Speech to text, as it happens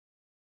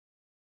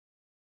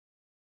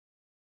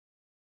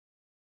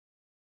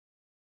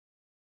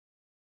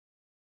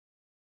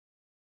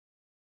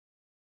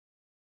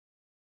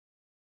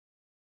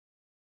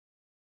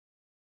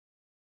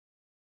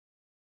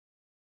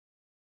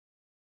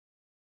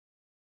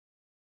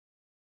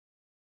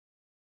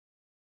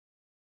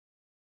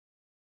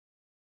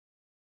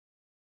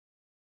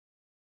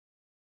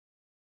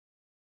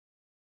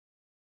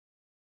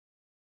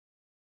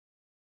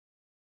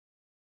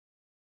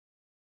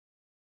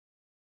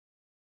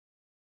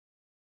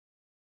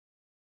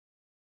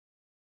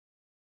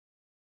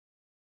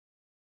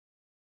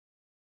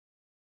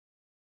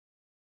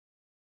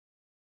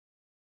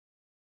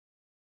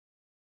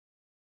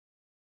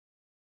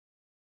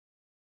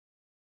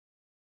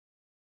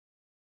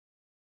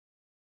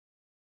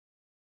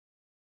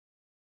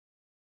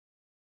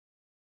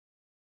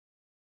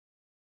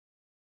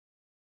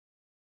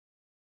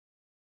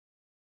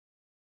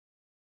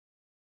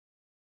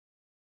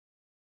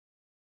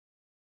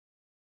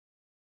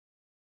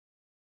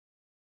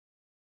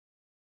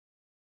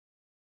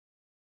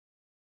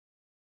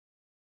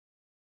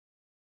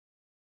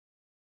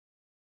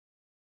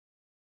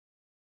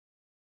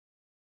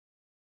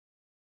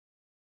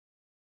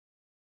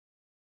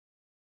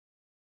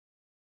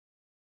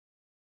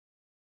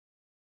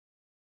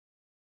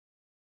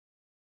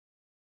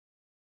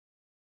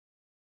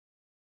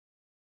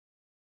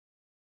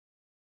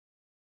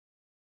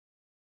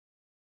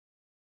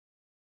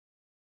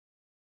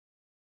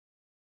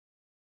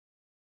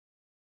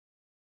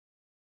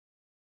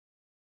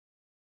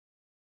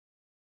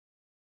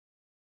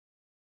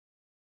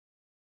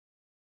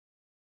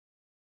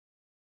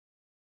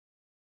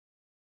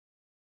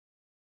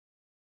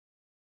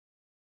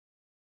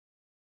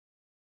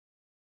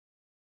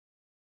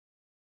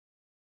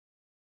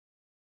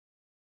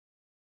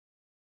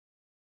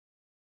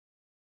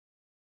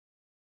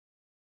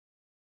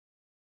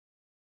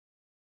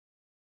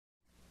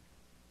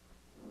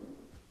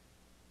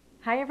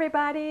Hi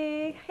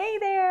everybody. Hey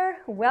there.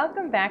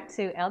 Welcome back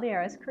to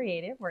LDRS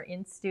Creative. We're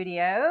in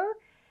studio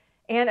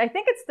and I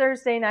think it's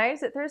Thursday night.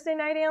 Is it Thursday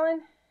night,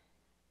 Alan?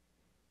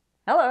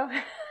 Hello.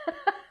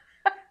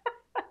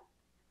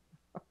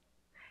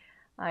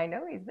 I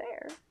know he's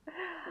there.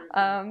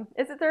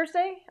 Is it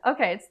Thursday?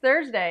 Okay, it's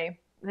Thursday.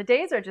 The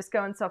days are just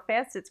going so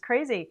fast, it's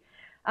crazy.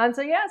 So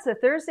it's a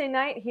Thursday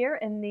night here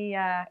in the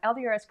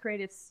LDRS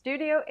Creative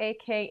Studio,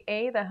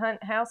 aka the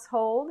Hunt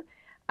household.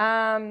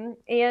 We're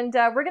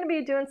going to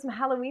be doing some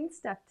Halloween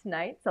stuff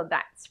tonight, so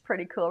that's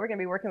pretty cool. We're going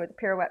to be working with the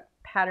Pirouette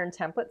pattern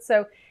template.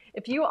 So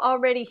if you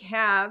already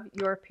have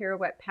your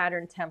Pirouette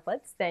pattern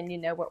templates, then you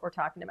know what we're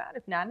talking about.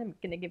 If not, I'm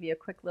going to give you a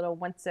quick little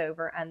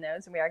once-over on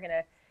those, and we're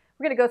going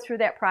to go through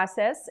that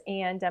process,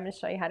 and I'm going to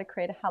show you how to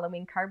create a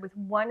Halloween card with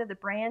one of the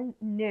brand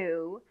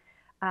new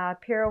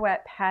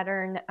Pirouette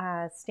pattern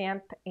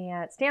stamp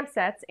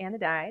sets and the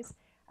dies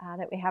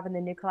that we have in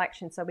the new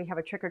collection. So we have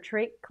a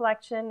trick-or-treat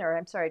collection, or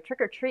I'm sorry,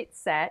 trick-or-treat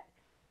set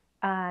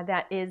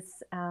that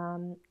is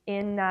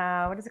in,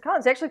 what is it called?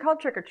 It's actually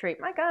called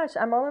Trick-or-Treat. My gosh,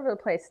 I'm all over the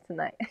place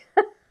tonight.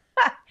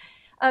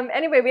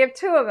 Anyway, we have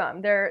two of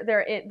them.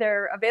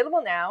 They're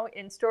available now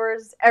in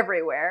stores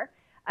everywhere.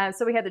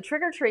 So we have the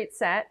Trick-or-Treat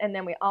set, and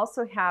then we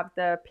also have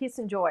the Peace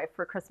and Joy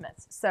for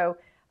Christmas. So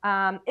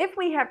if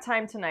we have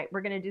time tonight,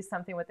 we're going to do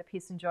something with the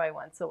Peace and Joy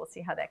one, so we'll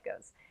see how that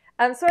goes.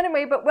 So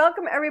anyway, but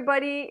welcome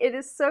everybody. It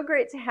is so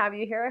great to have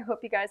you here. I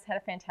hope you guys had a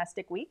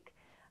fantastic week.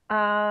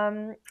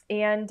 Yeah,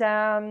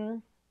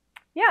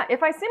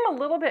 if I seem a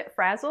little bit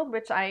frazzled,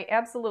 which I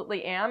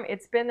absolutely am,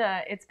 it's been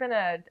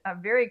a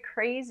very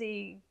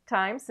crazy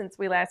time since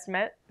we last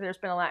met. There's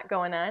been a lot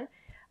going on.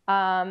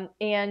 Our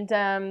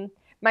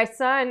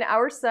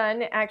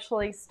son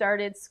actually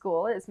started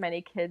school, as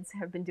many kids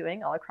have been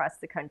doing all across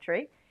the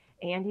country,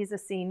 and he's a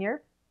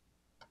senior.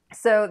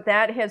 So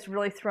that has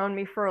really thrown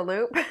me for a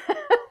loop.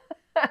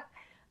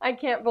 I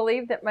can't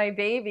believe that my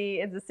baby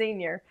is a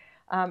senior.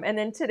 And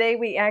then today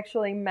we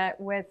actually met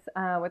with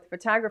a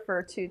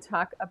photographer to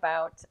talk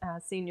about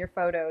senior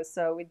photos.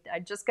 So I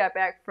just got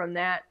back from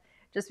that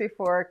just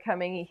before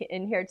coming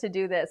in here to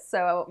do this.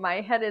 So my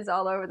head is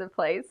all over the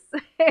place.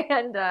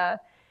 And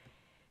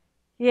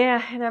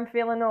yeah, and I'm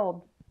feeling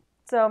old.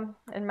 So,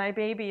 and my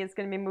baby is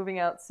going to be moving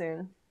out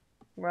soon.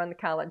 We're on the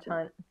college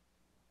hunt.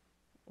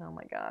 Oh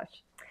my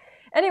gosh.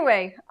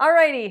 Anyway,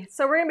 alrighty.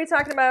 So we're going to be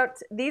talking about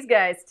these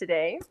guys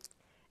today.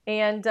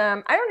 And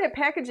I don't have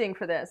packaging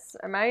for this.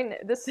 I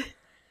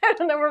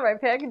don't know where my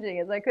packaging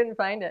is. I couldn't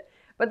find it.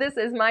 But this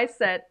is my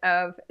set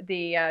of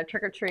the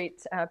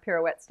Trick-or-Treat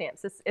Pirouette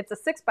stamps. It's a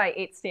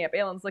 6x8 stamp.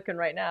 Alan's looking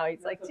right now.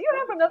 He's like, do you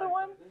have another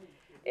one?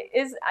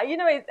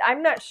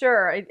 I'm not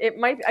sure. It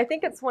might. I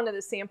think it's one of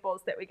the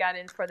samples that we got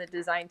in for the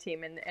design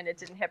team, and it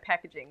didn't have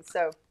packaging.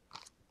 So,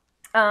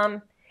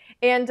 so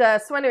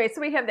anyway, so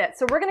we have that.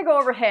 So we're going to go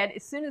overhead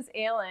as soon as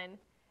Alan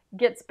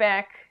gets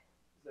back.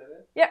 Is that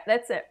it? Yeah,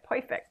 that's it.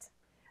 Perfect.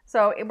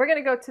 So we're going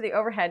to go to the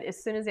overhead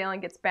as soon as Alan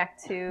gets back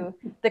to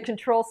the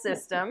control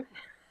system.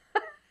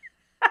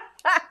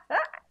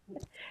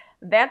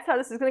 That's how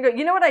this is going to go.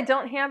 You know what I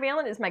don't have,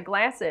 Alan, is my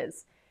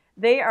glasses.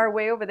 They are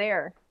way over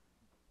there.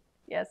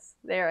 Yes,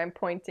 there. I'm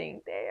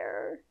pointing.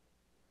 There.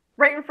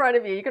 Right in front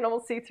of you. You can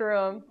almost see through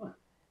them.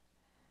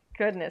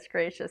 Goodness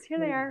gracious. Here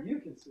they are.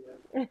 You can see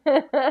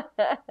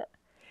it.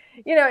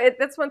 You know,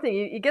 that's one thing.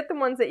 You get the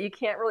ones that you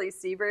can't really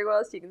see very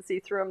well, so you can see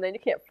through them. Then you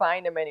can't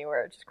find them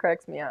anywhere. It just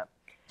cracks me up.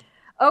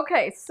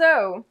 Okay,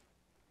 so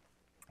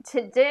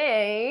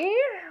today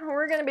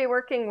we're going to be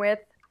working with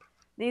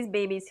these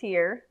babies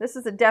here. This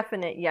is a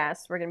definite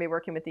yes. We're going to be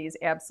working with these,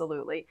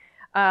 absolutely.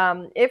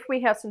 If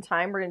we have some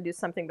time, we're going to do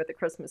something with the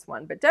Christmas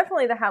one, but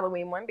definitely the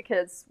Halloween one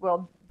because,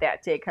 well,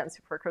 that day comes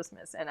before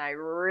Christmas, and I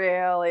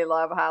really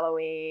love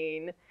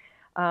Halloween,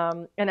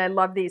 and I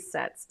love these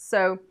sets.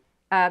 So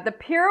the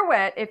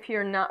Pirouette, if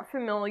you're not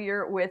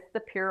familiar with the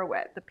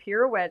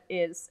Pirouette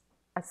is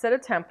a set of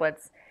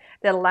templates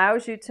that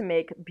allows you to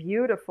make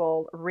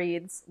beautiful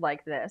wreaths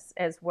like this,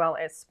 as well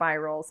as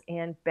spirals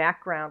and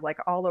background, like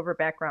all over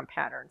background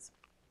patterns.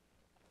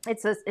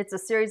 It's a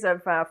series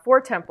of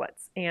 4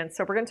 templates, and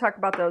so we're going to talk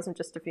about those in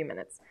just a few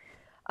minutes.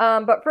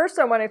 But first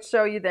I want to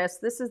show you this.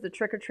 This is the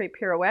Trick-or-Treat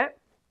Pirouette,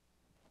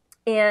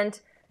 and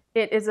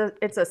it's a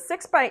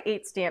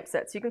 6x8 stamp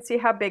set, so you can see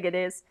how big it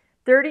is.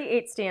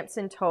 38 stamps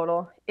in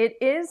total. It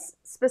is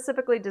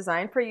specifically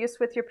designed for use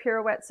with your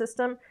Pirouette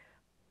system,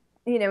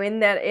 you know, in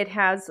that it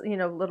has, you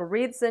know, little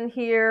wreaths in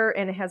here,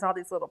 and it has all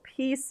these little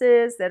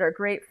pieces that are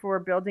great for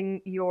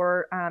building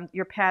your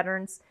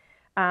patterns.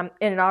 And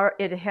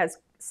it has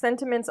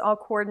sentiments all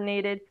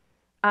coordinated.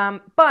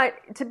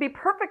 But to be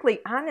perfectly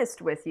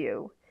honest with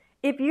you,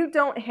 if you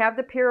don't have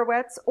the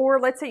pirouettes, or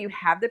let's say you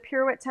have the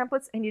pirouette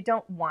templates and you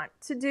don't want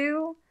to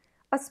do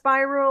a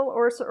spiral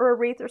or a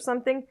wreath or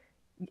something,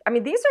 I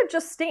mean, these are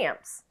just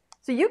stamps.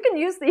 So you can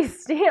use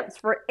these stamps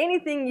for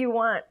anything you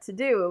want to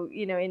do,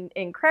 you know,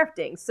 in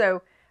crafting.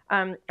 So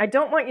I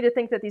don't want you to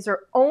think that these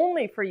are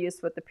only for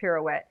use with the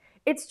Pirouette.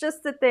 It's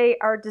just that they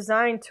are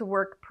designed to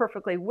work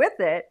perfectly with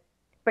it,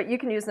 but you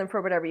can use them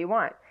for whatever you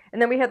want.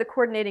 And then we have the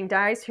coordinating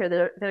dies here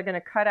that are going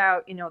to cut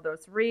out, you know,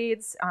 those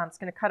reeds. It's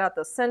going to cut out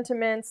those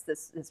sentiments,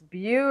 this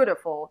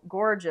beautiful,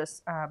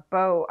 gorgeous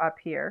bow up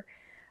here.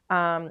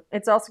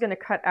 It's also going to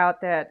cut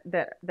out that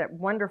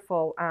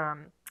wonderful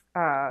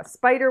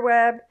spider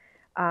web,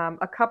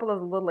 a couple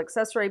of little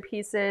accessory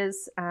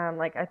pieces.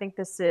 Like I think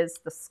this is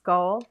the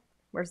skull.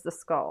 Where's the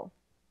skull?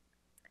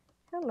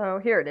 Hello,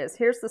 here it is.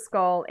 Here's the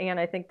skull, and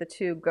I think the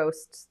two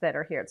ghosts that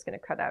are here, it's going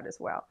to cut out as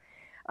well.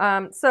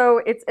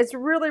 So it's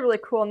really, really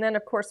cool. And then,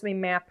 of course, we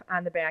map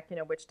on the back, you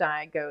know, which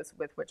die goes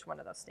with which one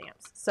of those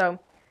stamps. So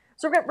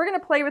we're going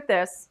to play with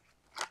this.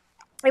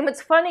 And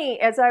what's funny,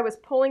 as I was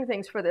pulling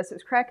things for this, it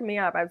was cracking me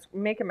up. I was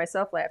making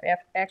myself laugh,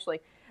 actually.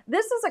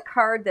 This is a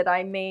card that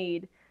I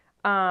made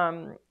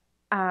to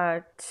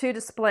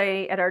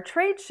display at our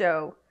trade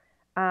show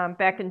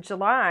back in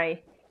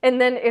July. And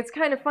then it's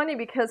kind of funny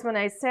because when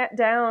I sat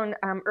down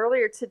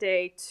earlier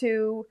today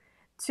to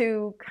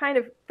kind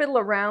of fiddle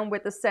around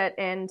with the set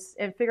and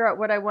figure out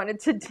what I wanted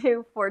to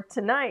do for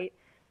tonight,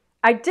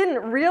 I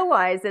didn't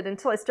realize it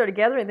until I started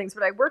gathering things,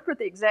 but I worked with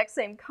the exact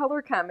same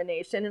color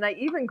combination, and I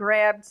even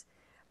grabbed,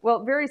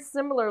 well, very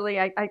similarly,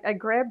 I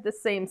grabbed the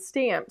same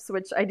stamps,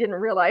 which I didn't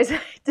realize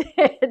I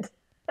did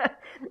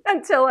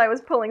until I was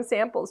pulling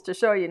samples to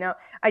show you. Now,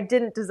 I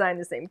didn't design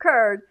the same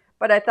card,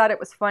 but I thought it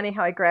was funny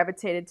how I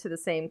gravitated to the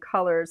same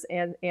colors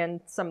and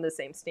some of the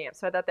same stamps.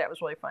 So I thought that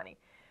was really funny.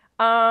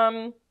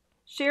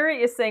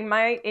 Sherry is saying,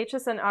 my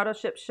HSN auto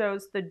ship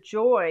shows the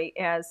Joy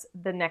as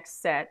the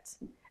next set.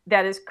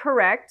 That is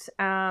correct.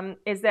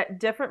 Is that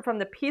different from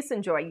the Peace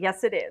and Joy?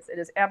 Yes, it is. It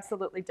is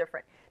absolutely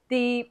different.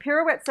 The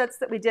Pirouette sets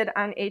that we did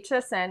on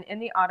HSN in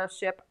the auto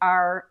ship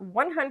are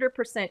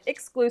 100%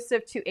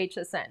 exclusive to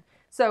HSN.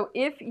 So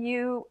if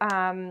you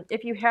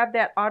have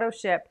that auto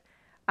ship,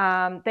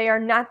 they are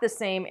not the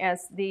same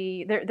as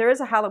there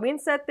is a Halloween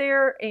set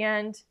there,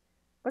 and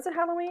was it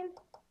Halloween?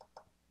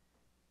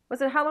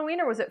 Was it Halloween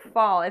or was it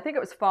fall? I think it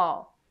was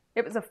fall.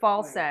 It was a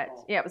fall set.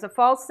 Yeah, it was a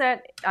fall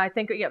set. I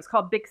think, yeah, it was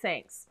called Big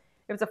Thanks.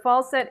 It was a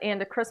fall set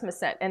and a Christmas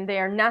set, and they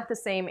are not the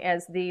same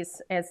as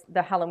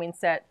the Halloween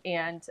set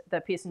and the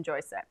Peace and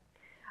Joy set.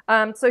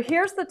 So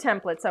here's the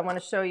templates I want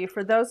to show you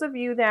for those of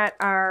you that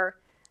are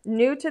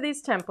new to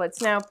these templates.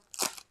 Now,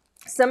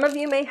 some of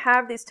you may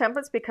have these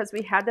templates because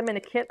we had them in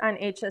a kit on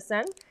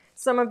HSN.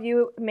 Some of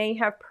you may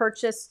have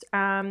purchased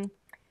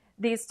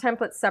these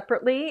templates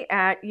separately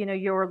at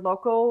your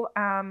local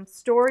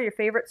store, your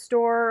favorite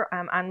store,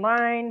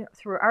 online,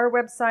 through our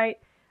website.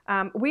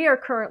 We are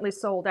currently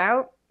sold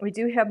out. We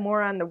do have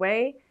more on the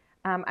way.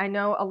 I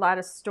know a lot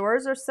of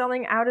stores are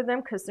selling out of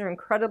them because they're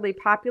incredibly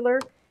popular.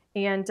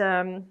 And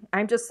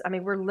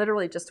we're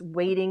literally just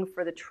waiting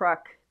for the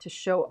truck to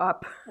show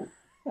up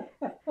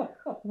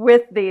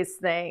with these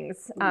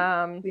things.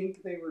 I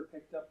think they were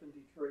picked up in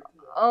Detroit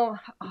today. Oh,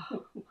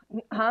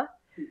 huh?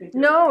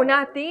 No,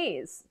 not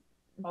these.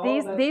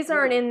 These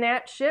aren't in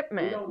that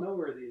shipment. We don't know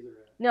where these are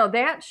at. No,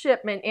 that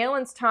shipment,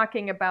 Alan's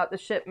talking about the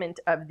shipment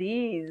of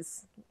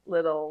these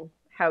little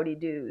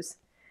howdy-doos.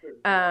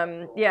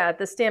 Yeah,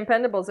 the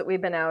Stampendables that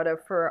we've been out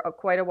of for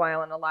quite a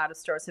while, and a lot of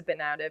stores have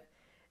been out of.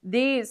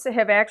 These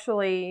have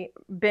actually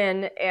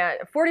been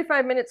at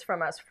 45 minutes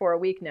from us for a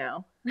week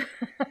now.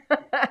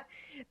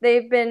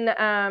 They've been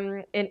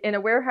in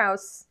a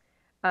warehouse,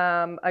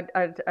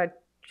 a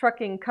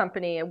trucking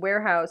company, a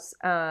warehouse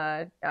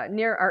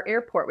near our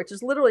airport, which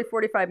is literally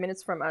 45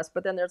 minutes from us.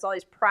 But then there's all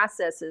these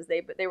processes.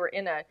 They were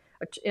in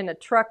a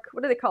truck.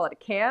 What do they call it? A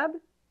cab?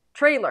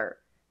 Trailer.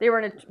 They were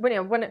in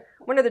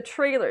one of the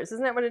trailers.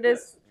 Isn't that what it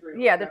is? Yes,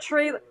 yeah, the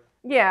trailer.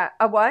 Yeah,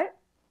 a what?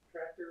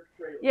 Tractor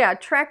trailer. Yeah,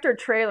 tractor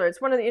trailer. It's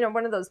one of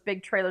one of those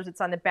big trailers.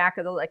 It's on the back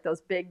of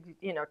those big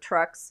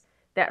trucks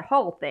that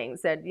haul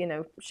things, that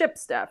ship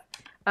stuff.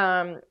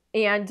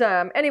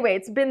 Anyway,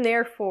 it's been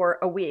there for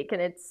a week,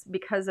 and it's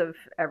because of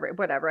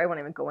whatever. I won't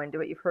even go into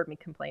it. You've heard me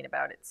complain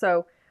about it.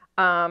 So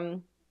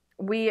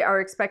we are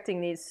expecting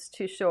these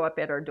to show up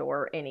at our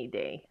door any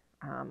day,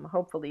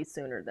 hopefully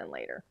sooner than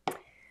later.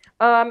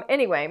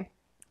 Anyway,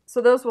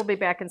 so those will be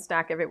back in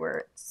stock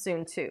everywhere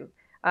soon too.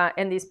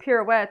 And these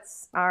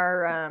Pirouettes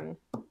are,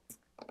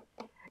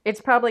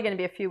 it's probably going to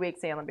be a few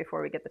weeks, Alan,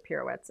 before we get the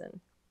Pirouettes in.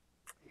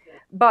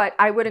 But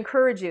I would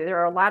encourage you, there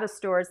are a lot of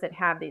stores that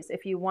have these.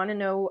 If you want to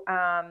know,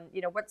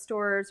 what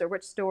stores or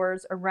which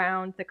stores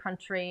around the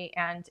country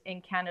and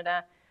in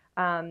Canada,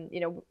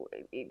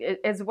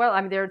 as well. I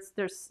mean,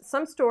 there's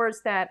some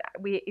stores that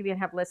we even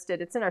have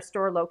listed. It's in our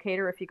store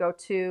locator. If you go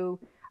to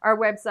our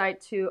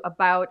website to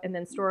About and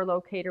then Store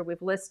Locator,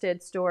 we've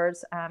listed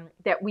stores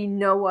that we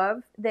know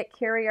of that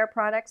carry our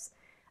products.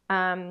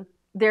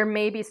 There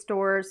may be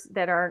stores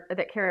that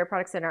carry our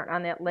products that aren't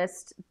on that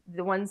list.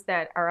 The ones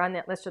that are on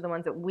that list are the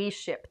ones that we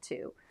ship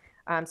to.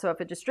 So if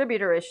a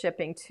distributor is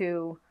shipping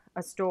to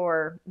a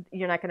store,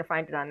 you're not going to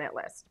find it on that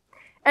list.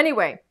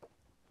 Anyway,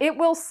 it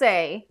will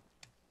say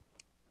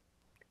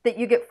that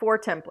you get 4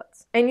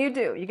 templates, and you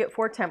do. You get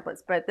 4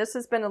 templates, but this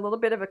has been a little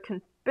bit of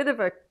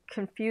a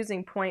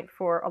confusing point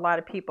for a lot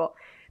of people.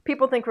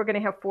 People think we're going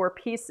to have 4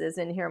 pieces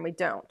in here, and we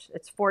don't.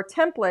 It's 4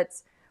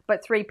 templates,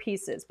 but 3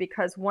 pieces,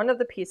 because one of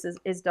the pieces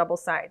is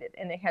double-sided,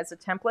 and it has a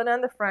template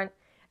on the front,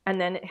 and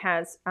then it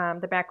has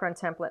the background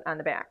template on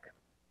the back.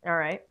 All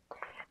right.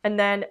 And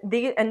then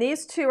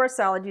these 2 are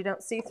solid. You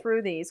don't see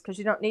through these because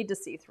you don't need to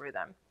see through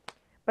them.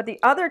 But the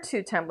other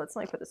 2 templates,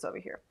 let me put this over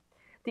here.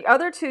 The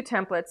other 2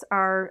 templates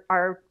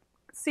are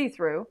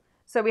see-through.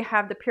 So we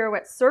have the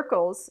Pirouette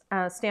Circles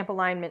stamp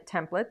alignment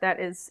template. That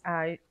is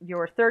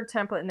your 3rd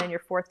template, and then your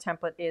 4th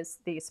template is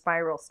the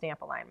spiral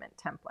stamp alignment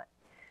template.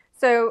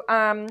 So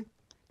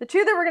the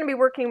 2 that we're going to be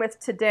working with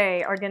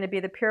today are going to be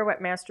the Pirouette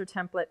Master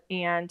template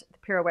and the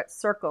Pirouette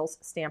Circles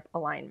stamp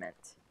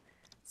alignment.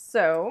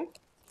 So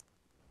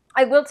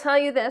I will tell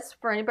you this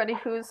for anybody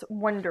who's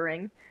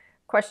wondering.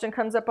 Question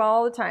comes up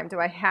all the time. Do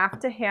I have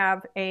to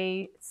have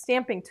a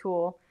stamping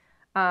tool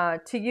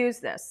to use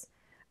this?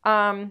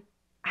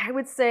 I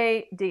would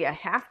say, do you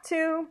have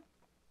to?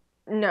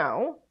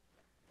 No.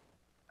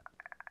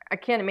 I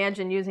can't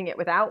imagine using it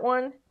without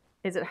one.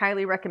 Is it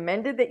highly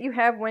recommended that you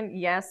have one?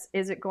 Yes.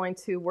 Is it going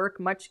to work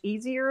much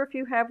easier if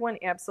you have one?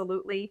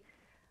 Absolutely.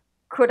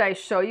 Could I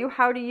show you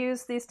how to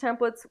use these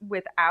templates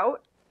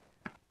without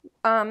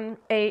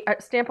a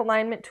stamp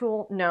alignment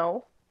tool?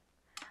 No.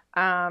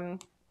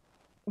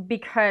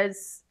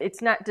 Because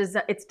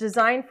it's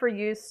designed for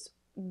use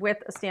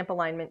with a stamp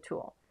alignment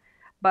tool.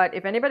 But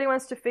if anybody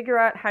wants to figure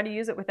out how to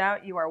use it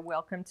without, you are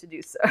welcome to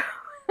do so.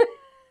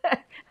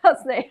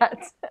 How's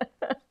that?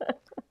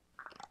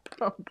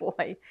 Oh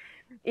boy.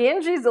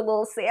 Angie's a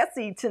little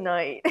sassy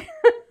tonight.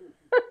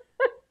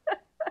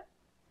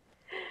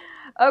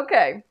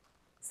 Okay,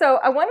 so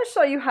I want to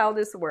show you how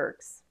this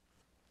works.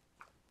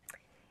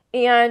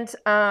 And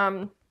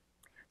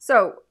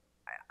so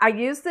I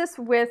use this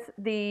with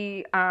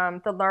the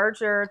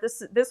larger,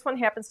 this one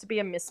happens to be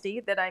a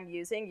Misty that I'm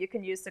using. You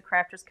can use the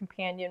Crafter's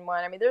Companion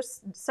one. I mean, there's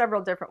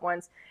several different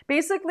ones.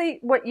 Basically,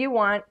 what you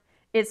want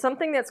is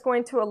something that's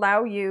going to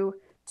allow you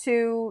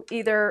to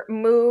either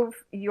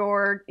move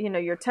your,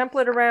 your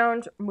template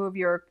around, move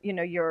your,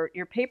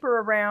 your paper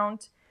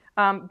around,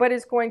 but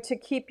is going to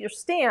keep your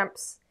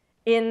stamps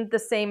in the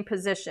same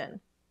position.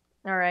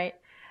 All right.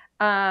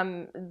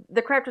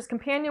 The Crafter's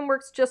Companion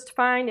works just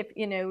fine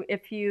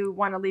if you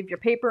want to leave your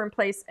paper in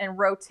place and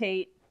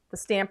rotate the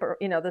stamp,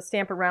 the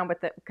stamp around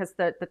with it, because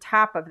the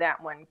top of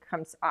that one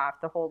comes off.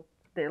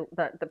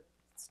 The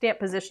stamp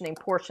positioning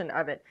portion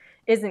of it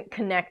isn't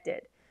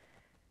connected.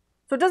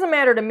 So it doesn't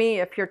matter to me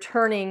if you're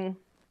turning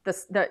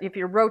if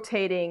you're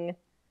rotating,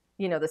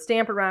 the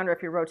stamp around, or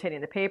if you're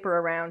rotating the paper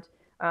around.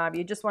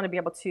 You just want to be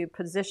able to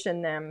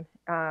position them,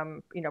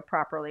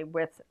 properly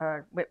with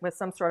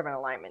some sort of an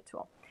alignment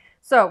tool.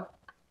 So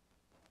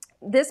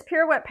this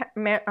Pirouette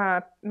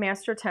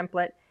Master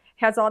template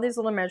has all these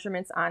little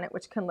measurements on it,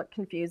 which can look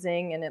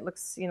confusing, and it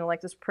looks,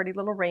 like this pretty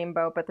little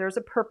rainbow, but there's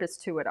a purpose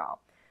to it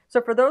all.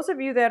 So for those of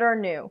you that are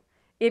new,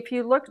 if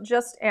you look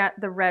just at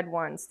the red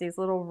ones, these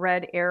little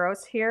red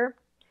arrows here,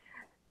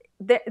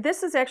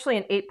 this is actually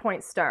an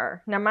 8-point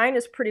star. Now mine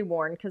is pretty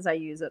worn because I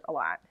use it a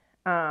lot,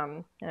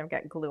 and I've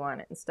got glue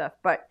on it and stuff,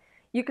 but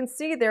you can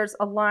see there's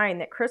a line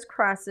that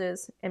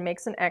crisscrosses and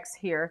makes an X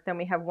here. Then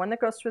we have one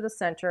that goes through the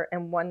center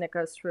and one that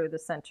goes through the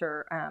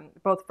center,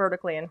 both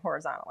vertically and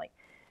horizontally.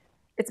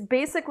 It's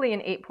basically an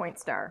 8-point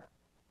star.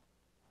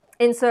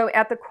 And so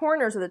at the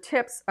corners or the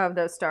tips of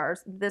those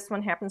stars, this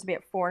one happens to be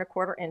at 4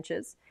 1/4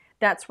 inches.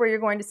 That's where you're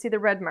going to see the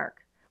red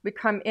mark. We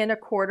come in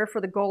 1/4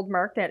 for the gold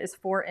mark, that is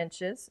 4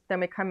 inches. Then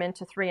we come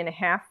into 3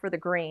 1/2 for the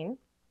green,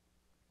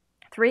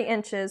 3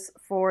 inches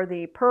for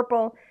the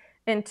purple,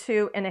 and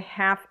 2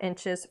 1/2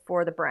 inches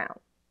for the brown.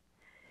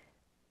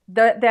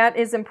 That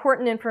is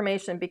important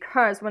information,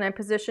 because when I'm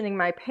positioning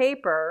my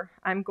paper,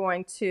 I'm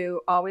going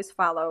to always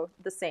follow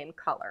the same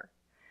color.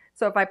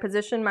 So if I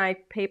position my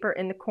paper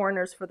in the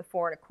corners for the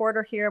 4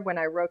 1/4 here, when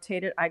I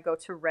rotate it, I go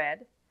to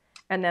red,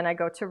 and then I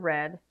go to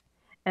red,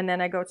 and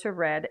then I go to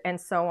red, and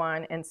so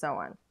on and so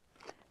on.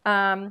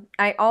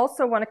 I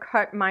also want to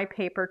cut my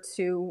paper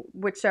to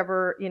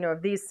whichever,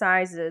 of these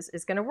sizes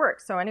is going to work.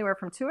 So anywhere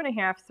from 2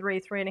 1/2, 3,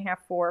 3 1/2,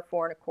 4,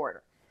 4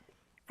 1/4.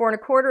 4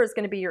 1/4 is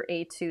going to be your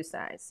A2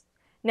 size.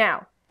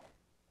 Now,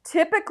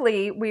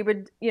 typically we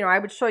would, I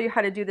would show you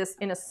how to do this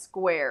in a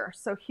square.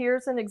 So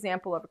here's an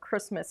example of a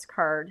Christmas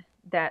card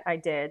that I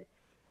did,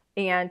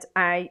 and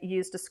I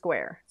used a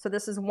square. So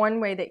this is one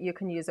way that you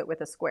can use it with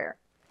a square.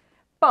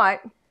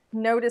 But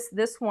notice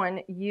this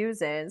one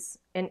uses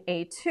an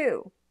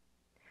A2.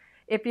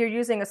 If you're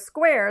using a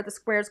square, the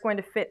square is going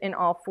to fit in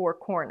all 4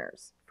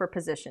 corners for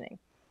positioning.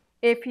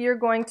 If you're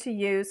going to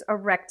use a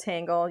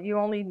rectangle, you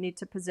only need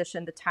to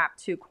position the top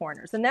 2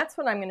 corners. And that's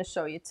what I'm going to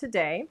show you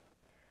today.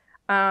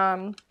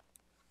 And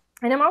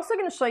I'm also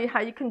going to show you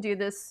how you can do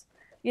this,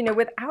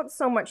 without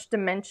so much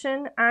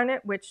dimension on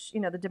it, which,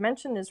 the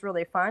dimension is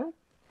really fun.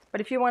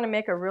 But if you want to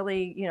make a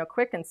really,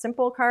 quick and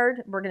simple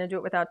card, we're going to do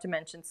it without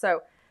dimension.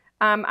 So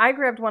I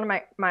grabbed one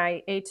of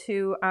my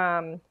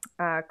A2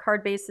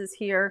 card bases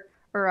here,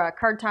 or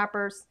card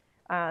toppers.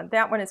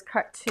 That one is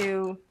cut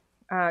to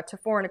 4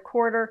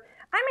 1/4.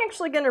 I'm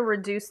actually going to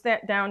reduce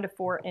that down to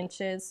 4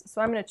 inches.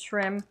 So I'm going to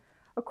trim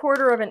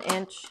 1/4 of an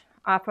inch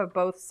off of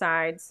both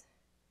sides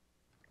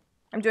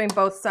I'm doing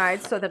both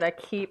sides so that I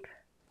keep,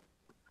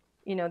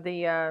 you know,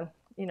 the,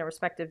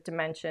 respective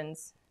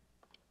dimensions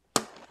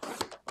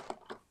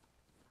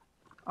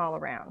all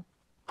around.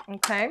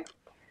 Okay,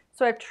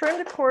 so I've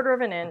trimmed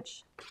 1/4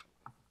 inch.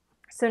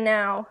 So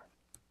now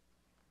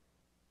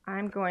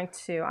I'm going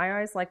to, I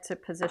always like to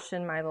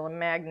position my little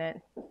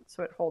magnet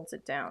so it holds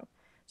it down.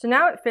 So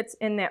now it fits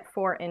in that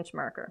 4-inch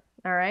marker,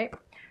 all right?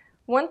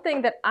 One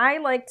thing that I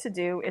like to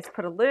do is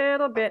put a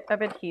little bit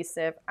of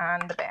adhesive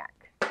on the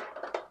back.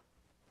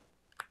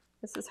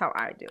 This is how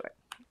I do it.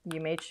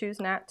 You may choose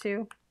not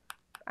to.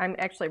 I'm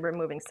actually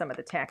removing some of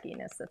the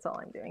tackiness. That's all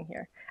I'm doing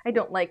here. I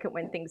don't like it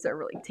when things are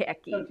really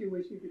tacky. Don't you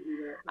wish you could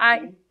do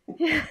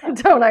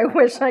that? Don't I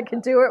wish I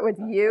could do it with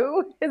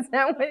you? Is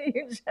that what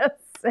you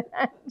just said?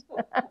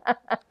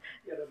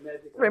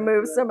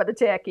 Remove some of the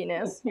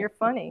tackiness. You're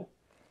funny.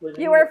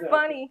 You are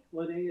funny.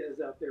 Linnea is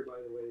out there, by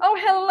the way. Oh,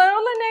 hello,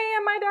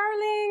 Linnea, my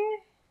darling.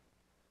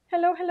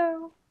 Hello,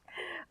 hello.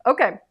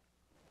 Okay.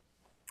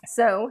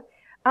 So,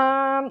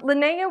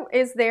 Linnea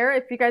is there.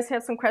 If you guys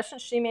have some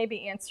questions, she may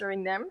be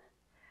answering them.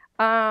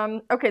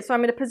 Okay, so I'm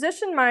going to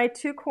position my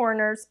 2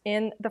 corners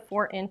in the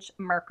 4-inch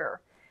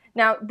marker.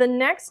 Now, the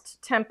next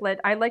template,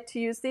 I like to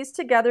use these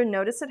together.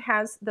 Notice it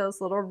has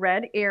those little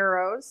red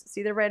arrows.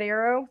 See the red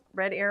arrow?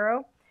 Red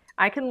arrow?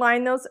 I can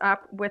line those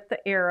up with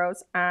the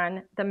arrows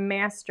on the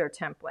master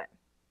template.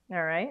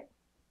 All right?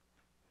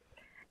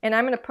 And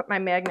I'm going to put my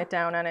magnet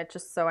down on it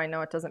just so I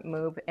know it doesn't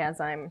move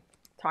as I'm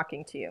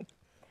talking to you.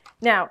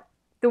 Now,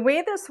 the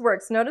way this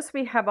works, notice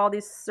we have all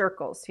these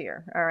circles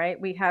here, all right?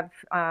 We have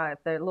the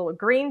little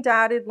green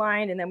dotted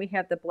line, and then we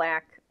have the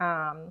black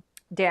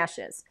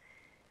dashes.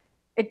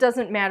 It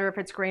doesn't matter if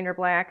it's green or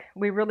black.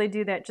 We really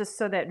do that just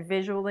so that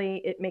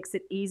visually it makes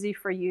it easy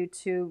for you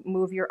to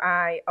move your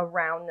eye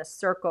around the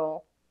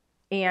circle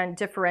and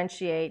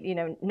differentiate,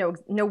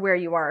 know where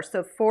you are.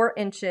 So 4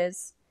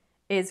 inches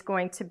is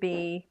going to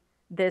be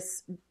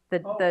this,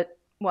 the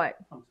what?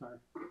 I'm sorry.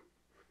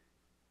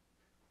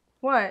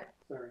 What?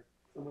 Sorry.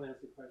 Someone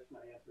asked a question,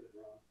 I answered it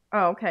wrong.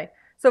 Oh, okay.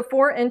 So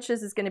 4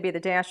 inches is going to be the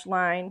dashed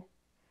line.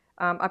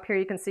 Up here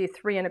you can see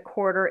 3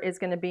 1/4 is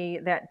going to be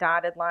that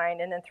dotted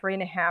line, and then 3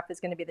 1/2 is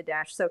going to be the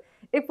dash. So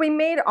if we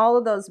made all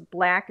of those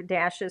black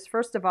dashes,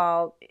 first of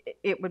all,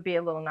 it would be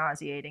a little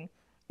nauseating.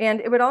 And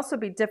it would also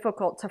be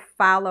difficult to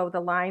follow the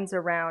lines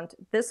around.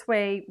 This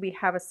way we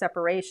have a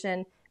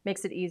separation,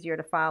 makes it easier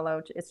to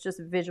follow. It's just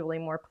visually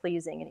more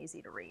pleasing and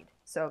easy to read.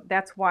 So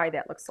that's why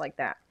that looks like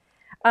that.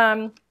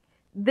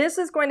 This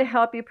is going to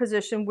help you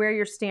position where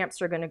your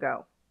stamps are going to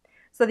go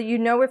so that you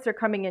know if they're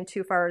coming in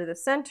too far to the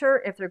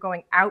center, if they're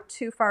going out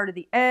too far to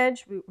the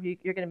edge.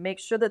 You're going to make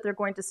sure that they're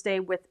going to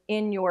stay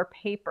within your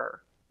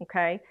paper,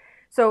 okay?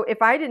 So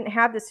if I didn't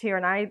have this here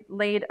and I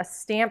laid a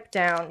stamp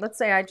down, let's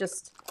say I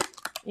just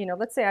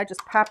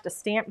popped a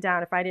stamp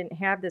down if I didn't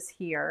have this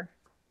here,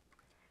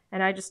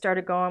 and I just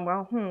started going,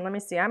 well, let me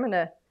see, I'm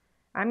gonna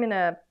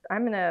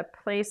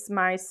place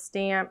my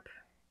stamp,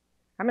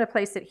 I'm gonna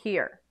place it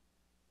here,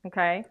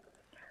 okay?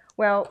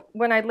 Well,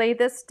 when I lay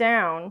this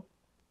down,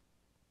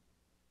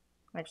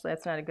 actually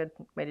that's not a good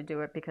way to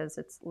do it because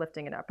it's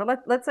lifting it up,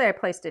 but let's say I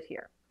placed it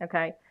here,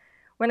 okay?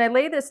 When I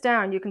lay this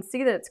down, you can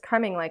see that it's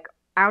coming like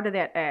out of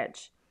that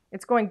edge.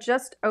 It's going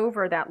just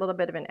over that little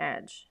bit of an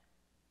edge.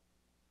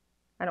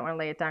 I don't want to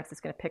lay it down because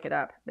it's going to pick it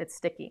up. It's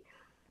sticky.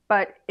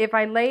 But if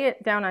I lay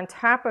it down on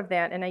top of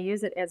that and I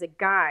use it as a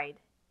guide,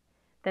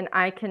 then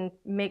I can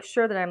make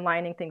sure that I'm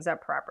lining things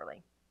up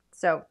properly.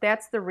 So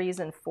that's the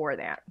reason for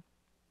that.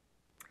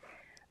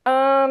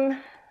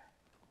 Let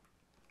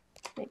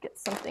me get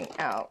something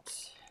out.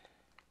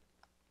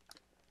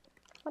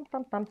 Bum,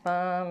 bum, bum,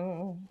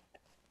 bum.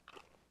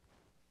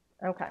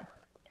 Okay.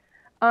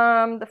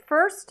 The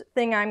first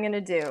thing I'm going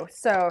to do,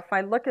 so if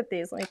I look at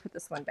these, let me put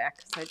this one back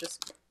because I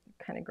just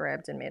kind of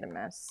grabbed and made a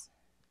mess.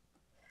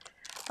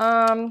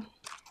 I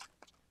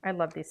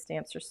love these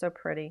stamps. They're so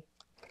pretty.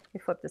 Let me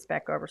flip this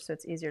back over so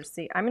it's easier to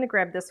see. I'm going to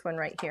grab this one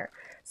right here.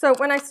 So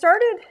when I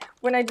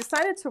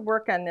decided to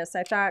work on this,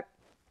 I thought,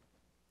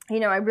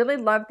 I really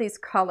love these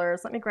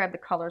colors. Let me grab the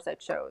colors I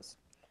chose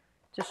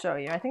to show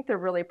you. I think they're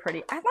really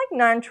pretty. I like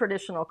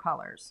non-traditional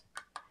colors.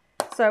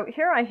 So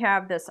here I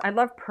have this. I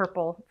love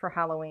purple for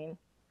Halloween.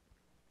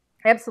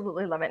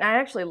 Absolutely love it. And I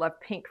actually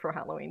love pink for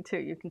Halloween too.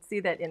 You can see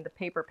that in the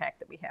paper pack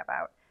that we have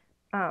out.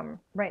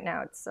 Right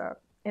now it's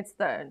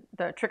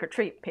the Trick or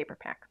Treat paper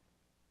pack.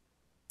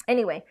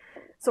 Anyway,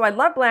 so I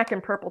love black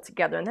and purple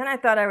together. And then I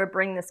thought I would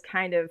bring this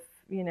kind of,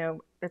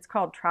 it's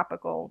called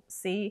Tropical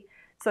Sea.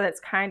 So that's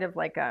kind of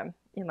like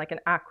like an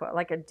aqua,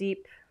 like a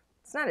deep,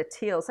 it's not a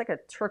teal, it's like a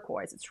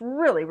turquoise. It's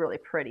really, really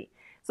pretty.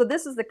 So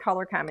this is the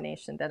color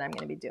combination that I'm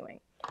going to be doing.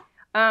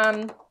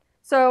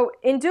 So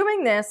in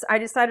doing this, I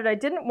decided I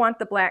didn't want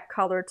the black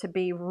color to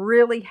be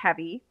really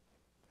heavy.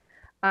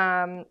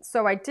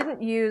 So I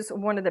didn't use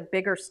one of the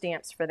bigger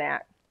stamps for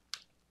that.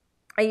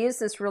 I used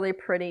this really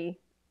pretty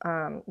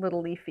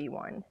little leafy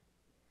one.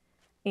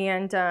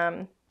 And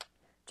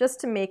just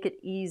to make it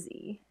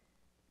easy,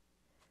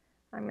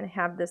 I'm going to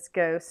have this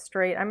go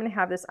straight. I'm going to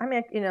have this, I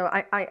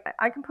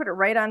can put it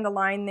right on the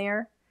line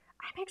there.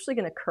 I'm actually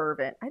going to curve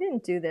it. I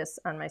didn't do this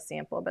on my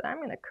sample, but I'm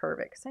going to curve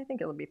it because I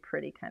think it'll be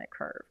pretty kind of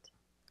curved.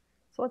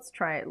 So let's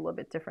try it a little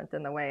bit different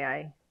than the way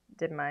I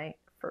did my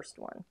first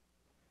one.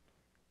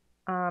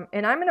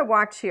 And I'm going to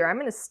watch here. I'm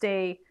going to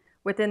stay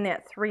within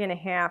that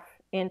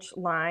 3.5-inch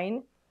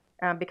line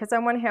because I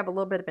want to have a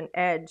little bit of an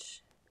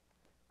edge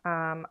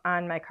on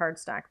my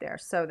cardstock there.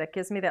 So that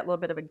gives me that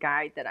little bit of a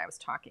guide that I was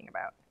talking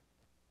about.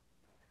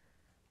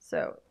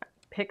 So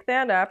pick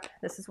that up.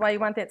 This is why you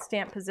want that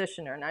stamp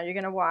positioner. Now you're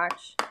going to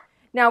watch.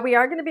 Now we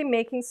are going to be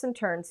making some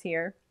turns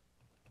here.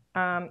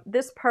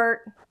 This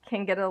part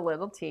can get a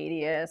little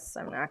tedious,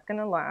 I'm not going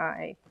to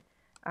lie,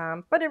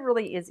 but it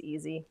really is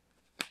easy.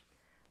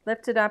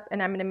 Lift it up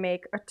and I'm going to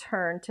make a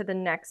turn to the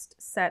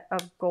next set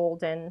of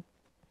golden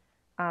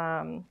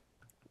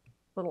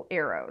little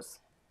arrows.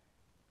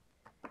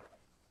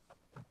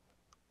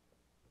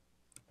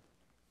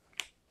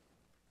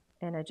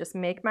 And I just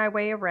make my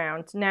way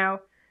around. Now,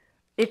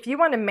 if you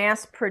want to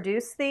mass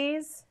produce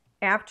these,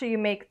 after you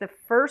make the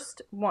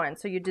first one,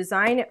 so you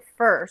design it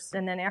first,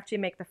 and then after you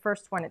make the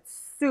first one,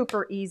 it's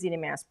super easy to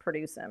mass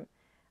produce them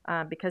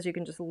because you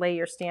can just lay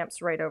your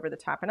stamps right over the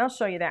top. And I'll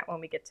show you that when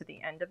we get to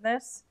the end of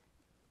this.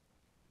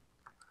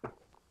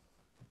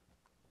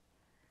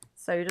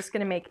 So you're just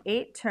going to make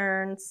 8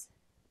 turns.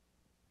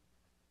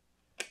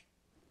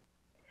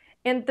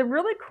 And the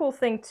really cool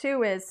thing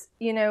too is,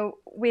 you know,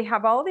 we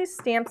have all these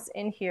stamps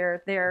in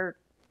here. They're,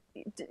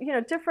 you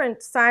know,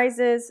 different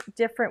sizes,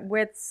 different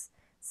widths.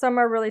 Some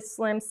are really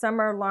slim, some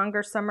are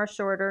longer, some are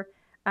shorter.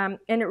 And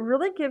it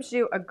really gives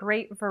you a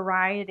great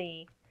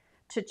variety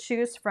to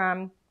choose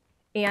from.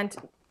 And,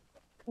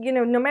 you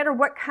know, no matter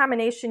what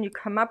combination you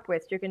come up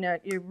with,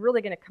 you're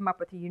really gonna come up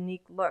with a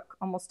unique look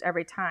almost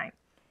every time.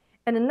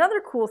 And another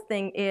cool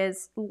thing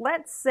is,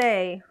 let's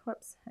say,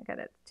 whoops, I got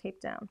it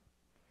taped down.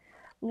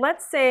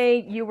 Let's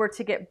say you were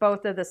to get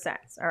both of the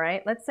sets, all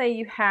right? Let's say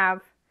you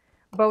have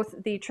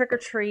both the Trick or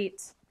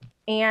Treat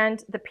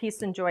and the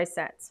Peace and Joy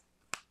sets.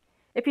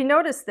 If you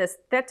notice this,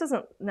 that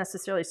doesn't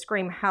necessarily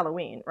scream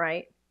Halloween,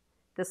 right?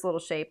 This little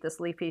shape, this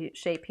leafy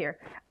shape here.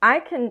 I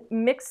can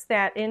mix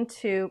that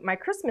into my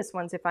Christmas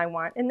ones if I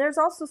want. And there's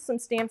also some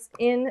stamps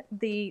in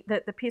the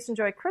Peace and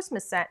Joy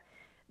Christmas set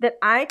that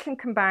I can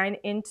combine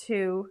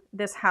into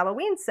this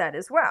Halloween set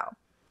as well.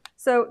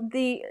 So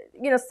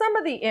some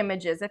of the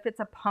images, if it's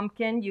a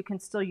pumpkin, you can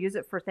still use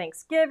it for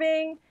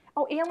Thanksgiving.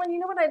 Oh, Alan, you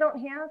know what I don't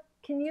have?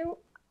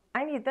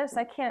 I need this.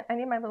 I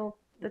need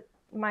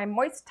my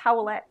moist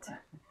towelette.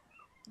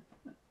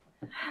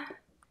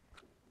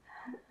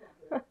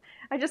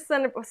 I just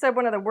said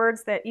one of the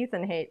words that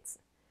Ethan hates.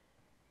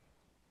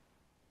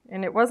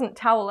 And it wasn't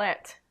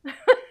towelette.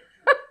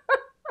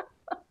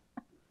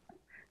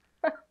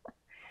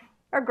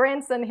 Our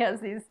grandson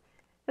has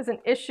an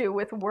issue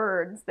with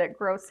words that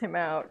gross him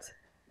out.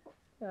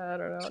 I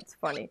don't know, it's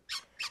funny.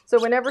 So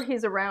whenever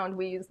he's around,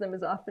 we use them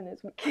as often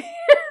as we can.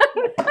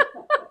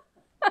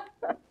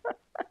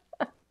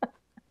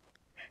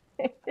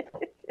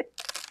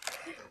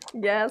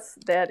 Yes,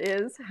 that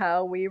is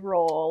how we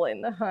roll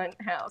in the Hunt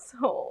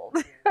household.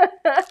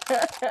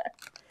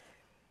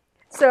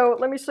 So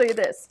let me show you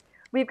this.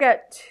 We've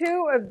got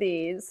 2 of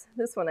these.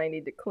 This one I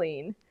need to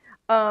clean.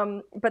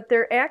 But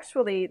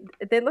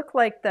they look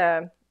like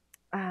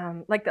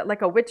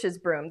like a witch's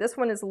broom. This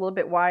one is a little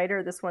bit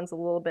wider. This one's a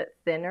little bit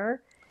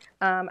thinner.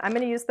 I'm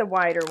going to use the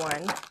wider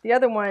one. The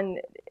other one,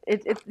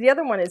 the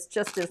other one is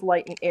just as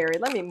light and airy.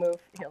 Let me move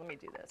here. Let me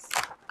do this.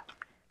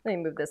 Let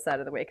me move this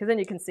out of the way because then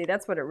you can see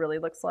that's what it really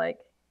looks like.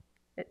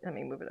 Let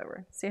me move it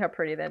over. See how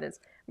pretty that is?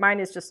 Mine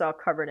is just all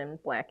covered in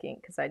black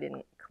ink because I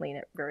didn't clean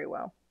it very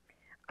well.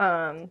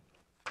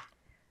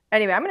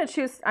 Anyway,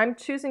 I'm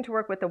choosing to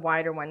work with the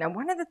wider one. Now,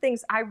 one of the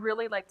things I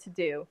really like to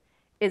do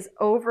is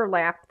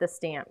overlap the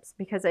stamps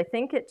because I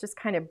think it just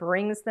kind of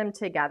brings them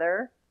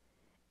together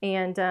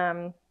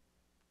and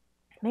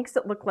makes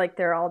it look like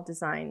they're all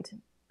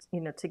designed,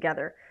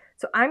 together.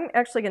 So I'm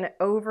actually going to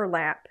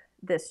overlap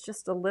this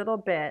just a little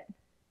bit.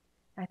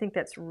 I think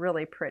that's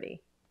really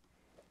pretty.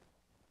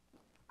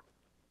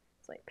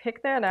 So I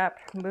pick that up,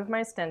 move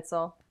my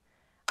stencil.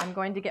 I'm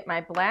going to get my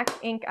black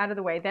ink out of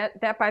the way.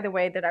 That, by the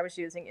way, that I was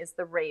using is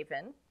the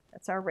Raven.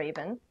 That's our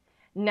Raven.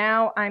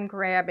 Now I'm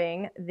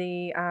grabbing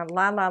the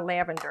La La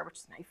Lavender, which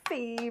is my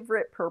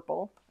favorite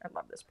purple. I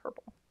love this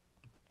purple.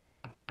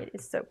 It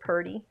is so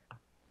pretty.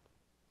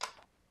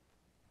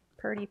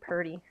 Pretty,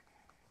 pretty. Look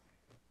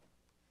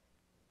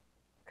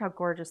how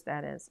gorgeous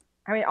that is.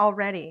 I mean,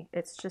 already,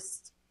 it's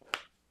just,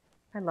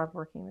 I love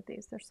working with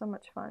these. They're so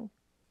much fun.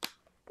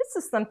 This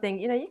is something,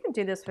 you can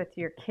do this with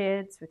your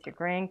kids, with your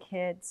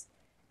grandkids.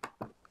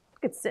 You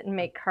could sit and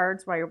make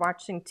cards while you're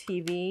watching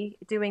TV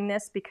doing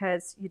this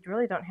because you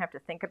really don't have to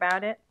think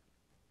about it,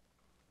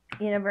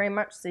 very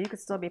much. So you could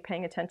still be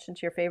paying attention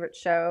to your favorite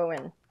show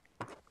and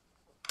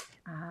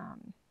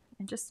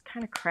just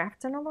kind of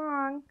crafting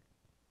along,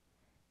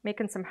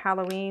 making some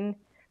Halloween,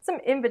 some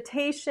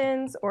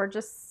invitations or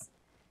just,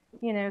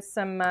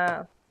 some,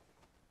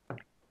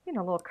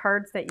 little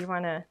cards that you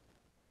want to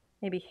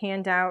maybe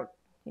hand out,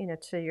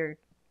 to your,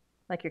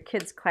 like your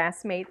kids'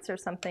 classmates or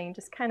something.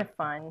 Just kind of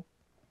fun,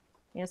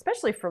 you know,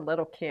 especially for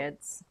little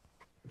kids.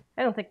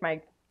 I don't think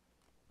my,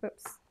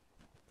 oops,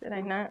 did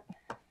I not?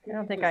 I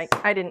don't think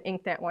I didn't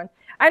ink that one.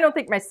 I don't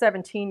think my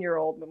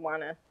 17-year-old would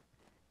want to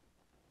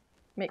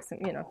make some,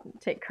 you know,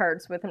 take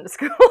cards with him to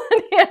school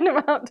and hand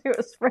them out to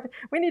his friend.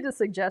 We need to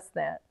suggest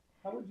that.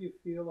 How would you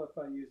feel if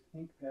I used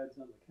ink pads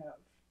on the couch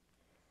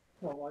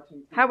while watching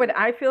TV? How would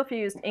I feel if you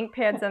used ink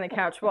pads on the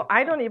couch? Well,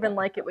 I don't even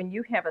like it when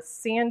you have a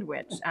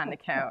sandwich on the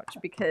couch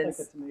because...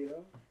 Like a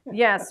tomato?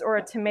 Yes, or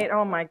a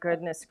tomato. Oh my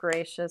goodness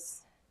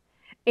gracious.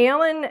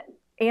 Alan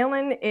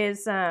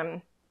is,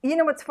 you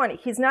know what's funny?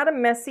 He's not a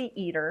messy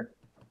eater.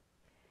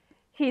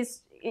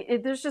 There's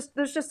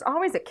just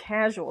always a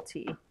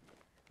casualty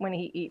when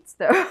he eats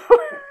though.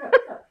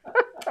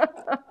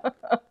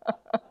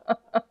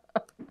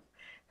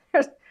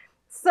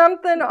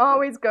 Something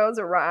always goes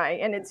awry,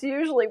 and it's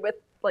usually with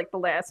like the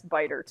last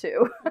bite or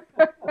two.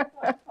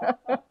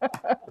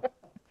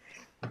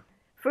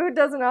 Food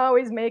doesn't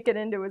always make it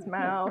into his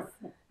mouth.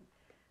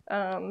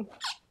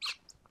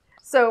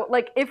 So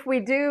like if we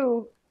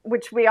do,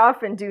 which we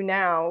often do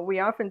now,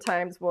 we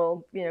oftentimes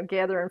will, you know,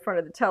 gather in front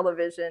of the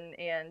television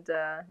and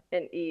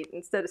eat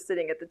instead of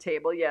sitting at the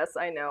table. Yes,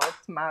 I know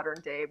it's modern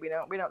day. We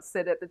don't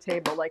sit at the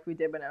table like we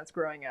did when I was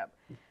growing up,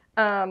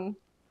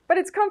 but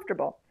it's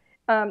comfortable.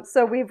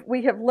 So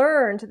we have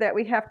learned that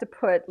we have to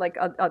put like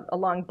a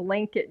long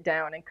blanket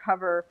down and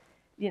cover,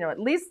 you know, at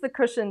least the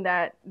cushion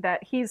that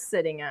he's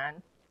sitting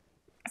on.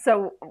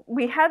 So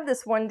we had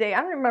this one day,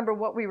 I don't remember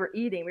what we were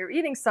eating. We were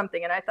eating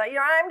something, and I thought, you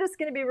know, I'm just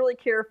going to be really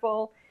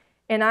careful,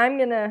 and I'm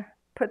going to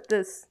put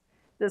this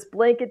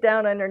blanket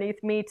down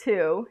underneath me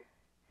too.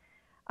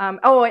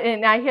 Oh,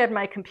 and I had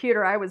my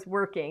computer. I was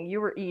working.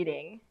 You were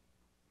eating.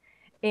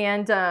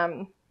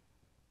 And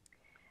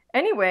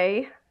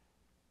anyway,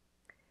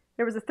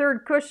 there was a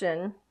third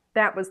cushion.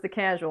 That was the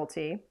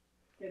casualty.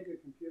 And your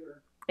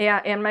computer.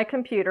 Yeah, and my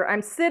computer.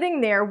 I'm sitting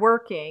there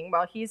working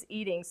while he's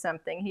eating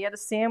something. He had a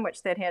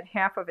sandwich that had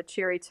half of a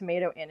cherry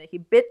tomato in it. He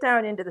bit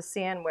down into the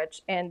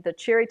sandwich, and the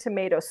cherry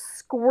tomato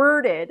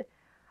squirted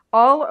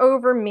all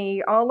over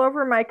me, all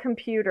over my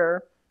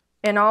computer,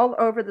 and all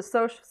over the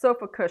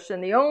sofa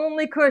cushion. The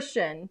only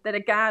cushion that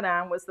it got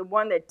on was the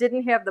one that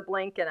didn't have the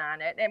blanket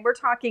on it. And we're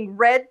talking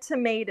red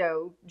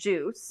tomato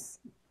juice.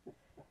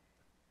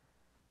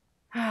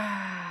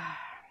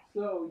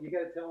 So you got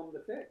to tell them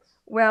the fix.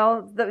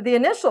 Well, the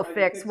initial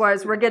fix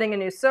was we're getting a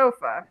new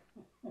sofa.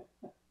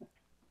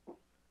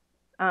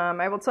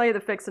 I will tell you the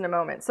fix in a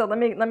moment. So let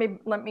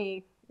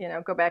me you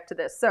know, go back to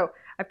this. So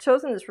I've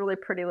chosen this really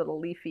pretty little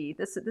leafy.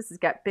 This has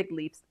got big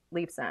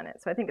leaves on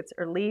it. So I think it's,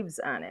 or leaves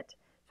on it.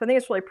 So I think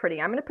it's really pretty.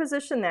 I'm going to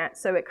position that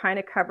so it kind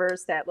of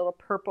covers that little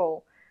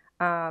purple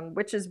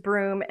witch's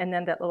broom and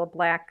then that little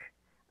black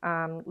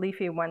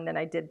leafy one that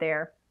I did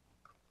there.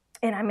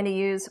 And I'm going to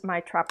use my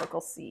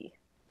Tropical Sea.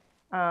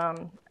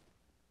 And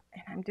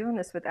I'm doing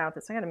this without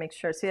this. I got to make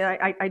sure. See,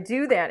 I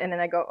do that, and then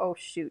I go, oh,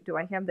 shoot, do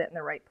I have that in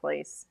the right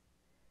place?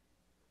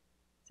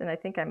 And I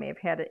think I may have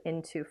had it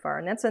in too far.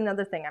 And that's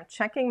another thing. I'm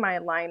checking my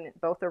alignment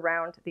both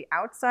around the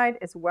outside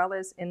as well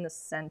as in the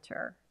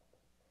center.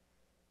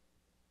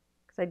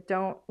 Because I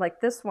don't, like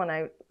this one,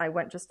 I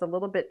went just a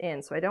little bit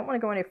in, so I don't want to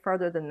go any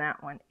further than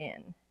that one in.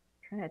 I'm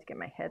trying not to get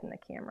my head in the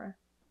camera.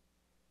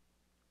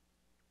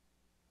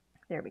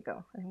 There we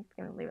go. I'm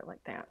going to leave it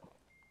like that.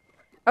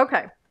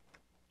 Okay.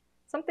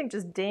 Something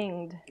just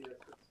dinged.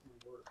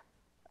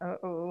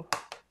 Uh-oh. All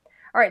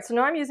right, so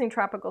now I'm using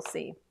Tropical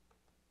Sea.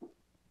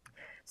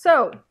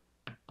 So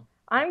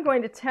I'm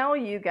going to tell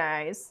you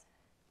guys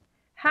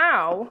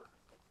how,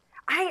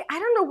 I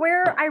don't know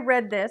where I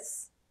read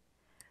this,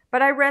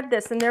 but I read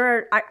this, and there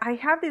are, I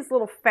have these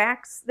little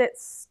facts that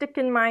stick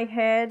in my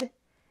head,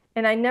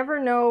 and I never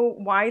know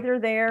why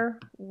they're there,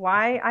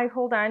 why I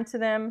hold on to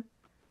them,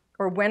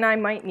 or when I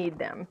might need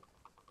them.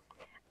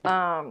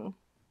 But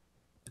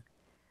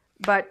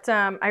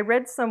I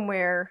read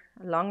somewhere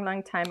a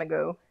long time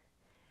ago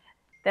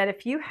that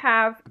if you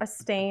have a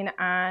stain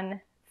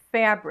on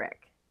fabric,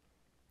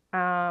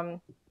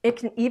 it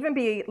can even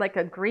be like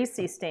a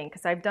greasy stain,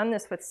 because I've done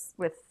this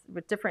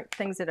with different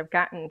things that have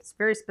gotten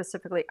very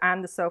specifically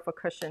on the sofa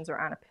cushions or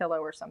on a pillow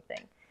or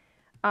something.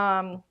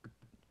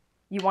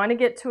 You want to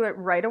get to it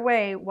right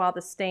away while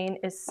the stain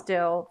is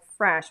still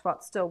fresh, while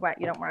it's still wet.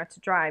 You don't want it to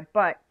dry,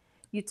 but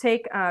you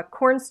take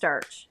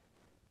cornstarch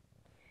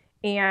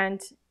and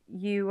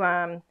you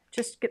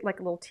just get like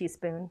a little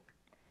teaspoon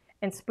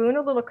and spoon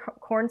a little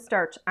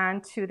cornstarch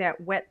onto that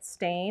wet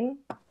stain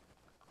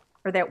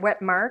or that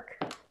wet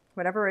mark,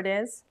 whatever it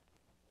is,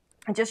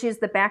 and just use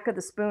the back of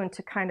the spoon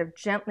to kind of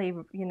gently,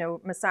 you know,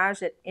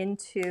 massage it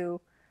into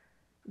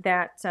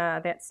that,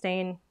 that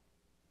stain,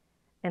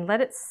 and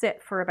let it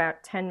sit for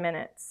about 10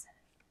 minutes.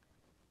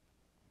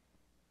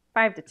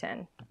 5 to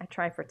 10. I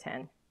try for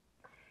 10.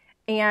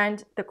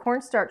 And the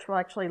cornstarch will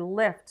actually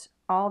lift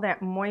all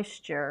that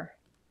moisture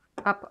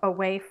up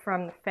away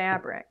from the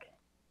fabric.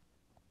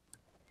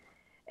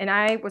 And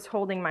I was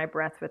holding my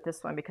breath with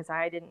this one because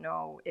I didn't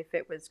know if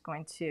it was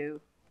going to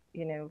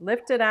you know,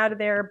 lift it out of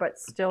there, but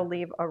still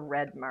leave a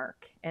red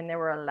mark. And there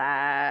were a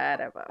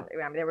lot of them.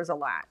 I mean, there was a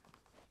lot.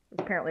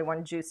 Apparently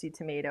one juicy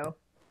tomato.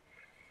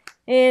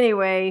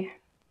 Anyway,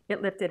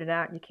 it lifted it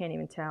out. You can't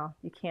even tell.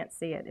 You can't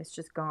see it. It's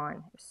just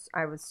gone.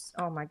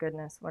 Oh my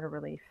goodness, what a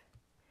relief.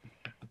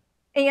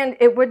 And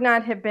it would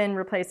not have been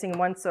replacing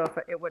one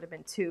sofa. It would have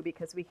been two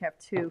because we have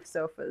two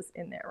sofas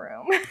in that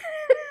room.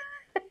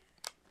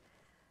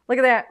 Look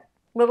at that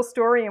little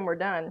story and we're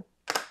done.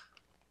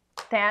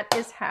 That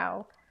is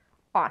how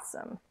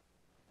awesome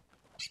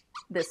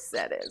this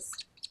set is.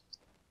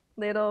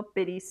 Little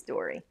bitty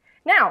story.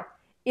 Now,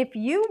 if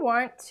you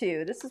want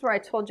to, this is where I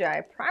told you,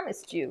 I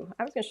promised you,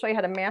 I was going to show you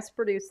how to mass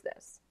produce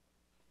this.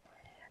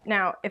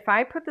 Now, if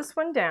I put this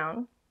one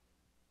down,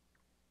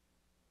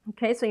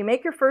 okay, so you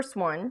make your first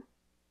one,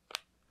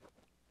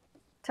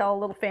 tell a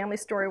little family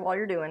story while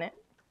you're doing it.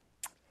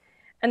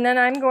 And then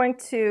I'm going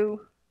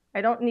to,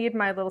 I don't need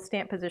my little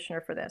stamp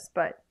positioner for this,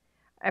 but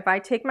if I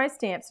take my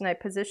stamps and I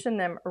position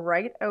them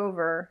right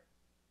over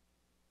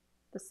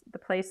the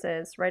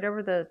places, right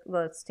over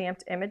the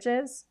stamped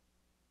images,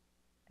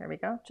 there we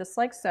go, just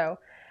like so.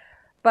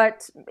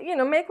 But, you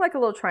know, make like a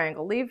little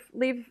triangle.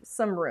 Leave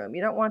some room.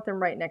 You don't want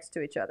them right next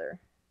to each other,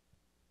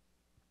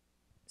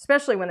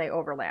 especially when they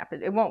overlap.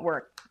 It won't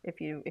work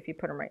if you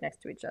put them right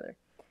next to each other.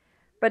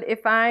 But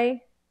if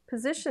I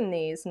position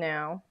these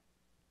now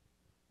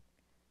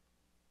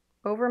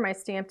over my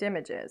stamped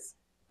images,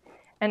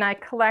 and I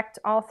collect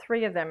all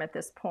three of them at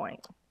this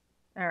point,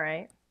 all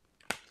right,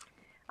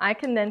 I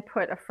can then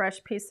put a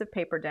fresh piece of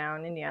paper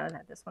down, and yeah,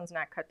 this one's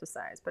not cut to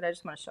size, but I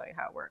just want to show you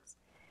how it works.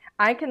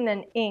 I can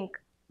then ink,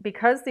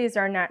 because these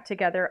are not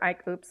together,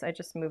 oops, I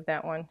just moved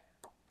that one.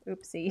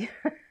 Oopsie.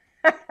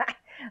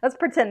 Let's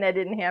pretend that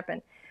didn't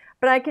happen.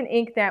 But I can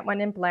ink that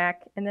one in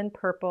black, and then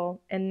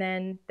purple, and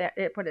then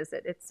what is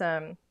it?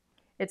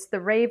 It's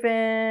the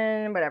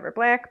raven, whatever,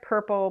 black,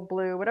 purple,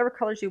 blue, whatever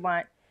colors you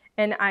want.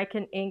 And I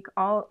can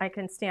I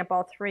can stamp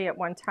all three at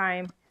one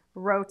time,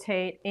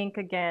 rotate, ink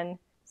again,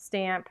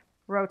 stamp,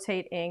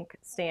 rotate, ink,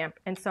 stamp,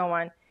 and so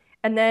on.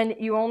 And then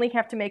you only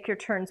have to make your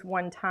turns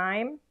one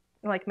time,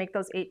 like make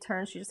those 8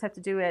 turns. You just have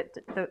to do it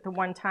the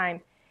one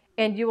time.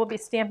 And you will be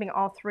stamping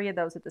all three of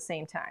those at the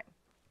same time.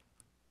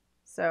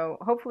 So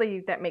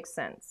hopefully that makes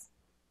sense.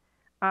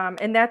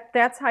 And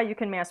that's how you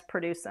can mass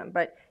produce them.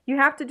 But you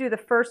have to do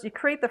you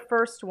create the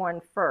first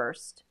one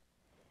first,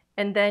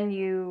 and then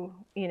you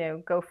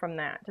go from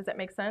that. Does that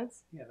make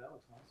sense? Yeah, that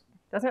looks awesome.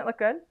 Doesn't it look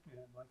good? Yeah,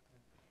 I like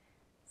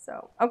that.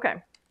 So,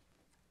 okay.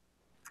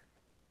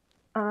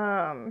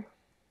 Let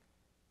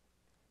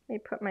me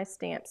put my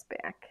stamps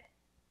back.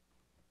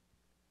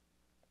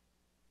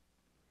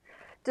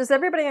 Does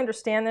everybody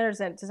understand that, or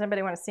does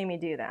anybody want to see me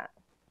do that?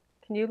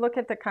 Can you look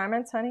at the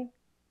comments, honey?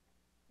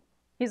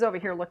 He's over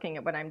here looking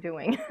at what I'm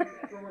doing.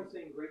 Everyone's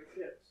saying great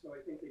tips, so I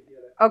think they get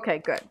it. Okay,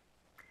 good.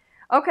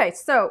 Okay,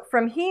 so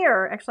from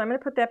here, actually I'm going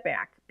to put that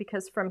back,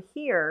 because from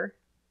here,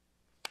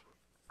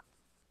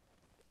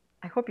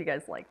 I hope you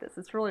guys like this.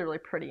 It's really, really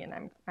pretty,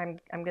 and I'm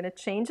going to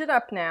change it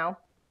up now.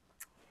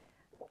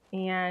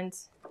 And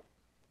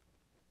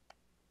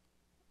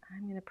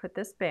I'm going to put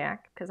this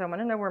back because I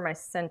want to know where my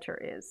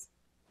center is.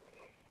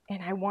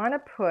 And I want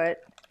to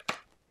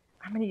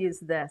I'm going to use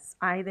this.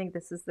 I think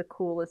this is the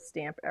coolest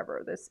stamp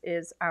ever. This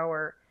is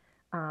our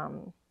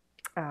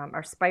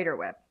spider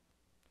web.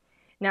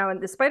 Now in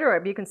the spider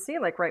web, you can see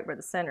like right where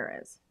the center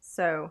is.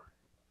 So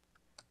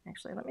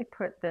actually, let me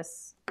put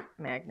this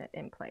magnet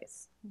in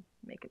place.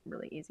 Make it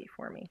really easy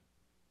for me.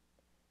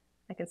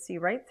 I can see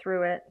right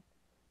through it.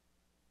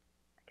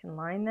 I can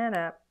line that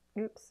up.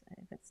 Oops,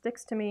 if it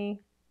sticks to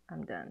me,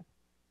 I'm done.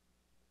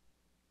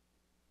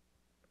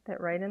 Put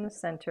that right in the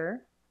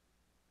center.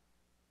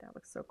 That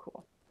looks so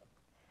cool.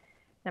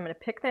 I'm going to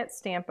pick that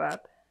stamp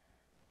up.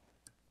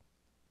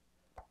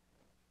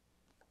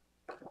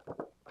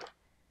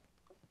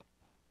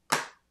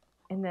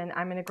 And then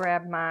I'm going to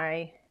grab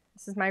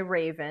this is my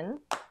raven.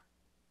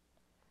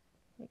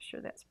 Make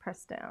sure that's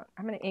pressed down.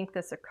 I'm going to ink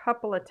this a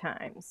couple of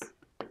times.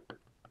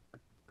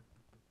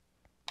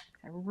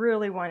 I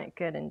really want it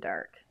good and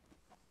dark.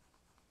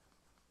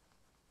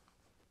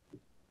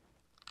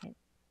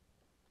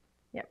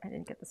 Yep, I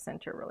didn't get the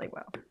center really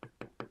well.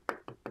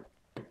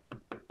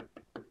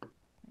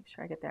 Make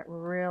sure I get that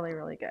really,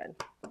 really good.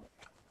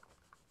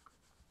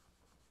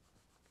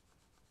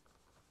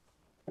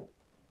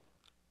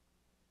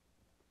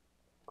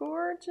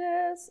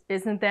 Gorgeous.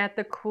 Isn't that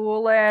the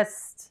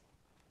coolest?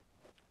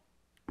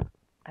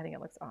 I think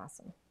it looks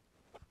awesome.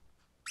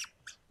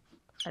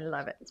 I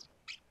love it. Do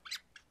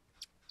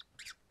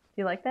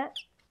you like that?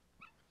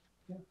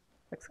 Yeah.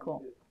 Looks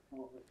cool.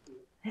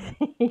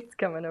 He's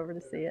coming over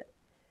to see it.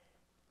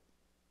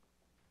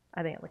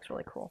 I think it looks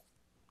really cool.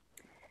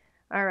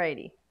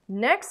 Alrighty.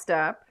 Next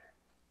up.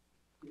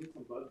 You need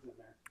some bugs in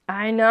there.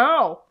 I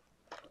know.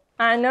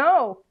 I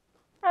know.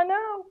 I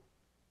know.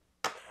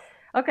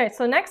 Okay,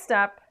 so next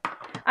up,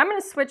 I'm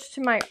going to switch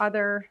to my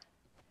other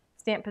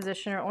stamp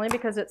positioner only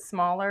because it's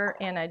smaller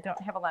and I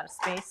don't have a lot of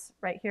space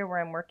right here where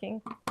I'm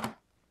working.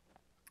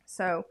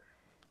 So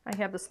I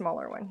have the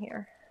smaller one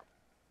here.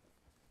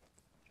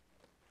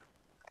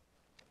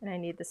 and I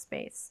need the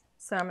space.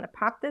 So I'm going to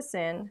pop this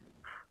in.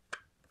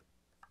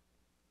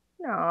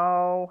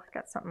 No,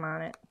 got something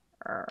on it.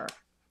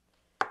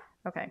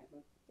 Okay,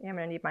 yeah, I'm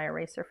going to need my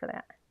eraser for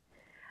that.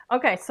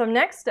 Okay, so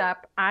next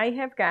up, I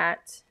have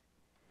got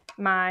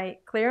my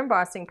clear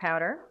embossing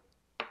powder.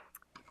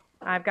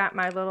 I've got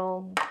my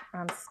little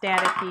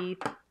staticky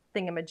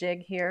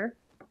thingamajig here.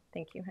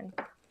 Thank you, honey.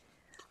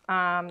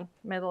 My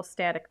little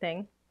static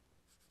thing.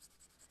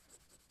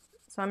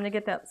 So I'm going to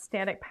get that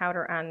static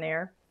powder on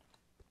there.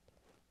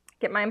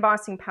 Get my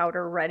embossing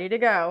powder ready to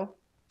go.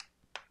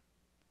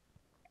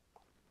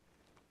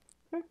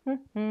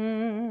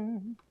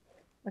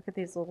 Look at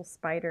these little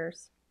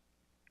spiders.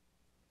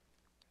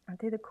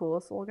 Aren't they the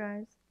coolest little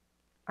guys?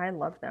 I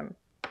love them.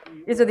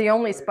 These are the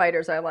only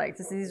spiders I like.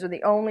 These are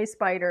the only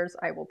spiders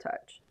I will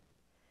touch.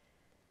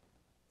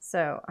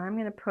 So I'm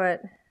going to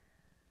put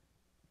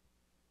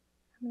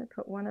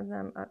one of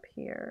them up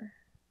here.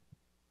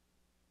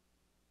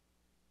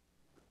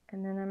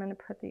 And then I'm going to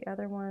put the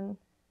other one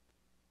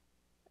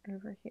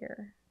over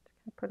here.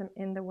 Put them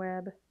in the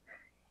web.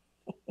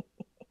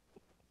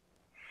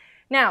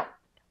 Now,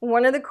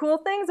 one of the cool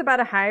things about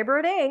a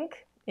hybrid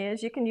ink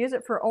is you can use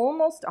it for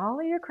almost all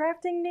of your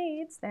crafting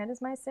needs. That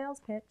is my sales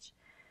pitch.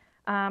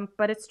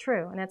 But it's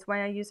true, and that's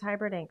why I use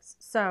hybrid inks.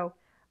 So,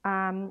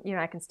 you know,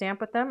 I can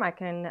stamp with them. I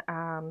can,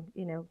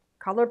 you know,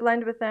 color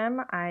blend with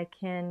them. I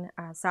can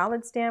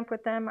solid stamp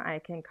with them. I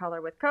can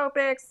color with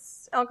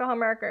Copics, alcohol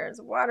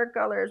markers,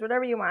 watercolors,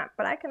 whatever you want.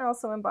 But I can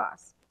also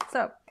emboss.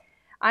 So,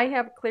 I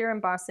have clear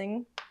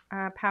embossing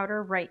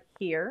powder right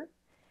here.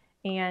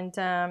 And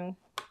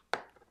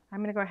I'm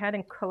going to go ahead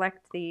and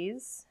collect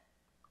these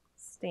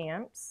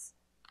stamps.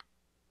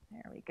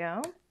 There we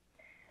go.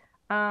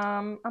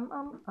 I've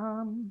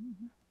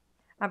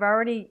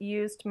already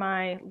used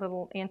my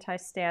little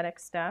anti-static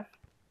stuff.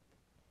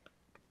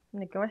 I'm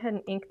going to go ahead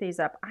and ink these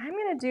up. I'm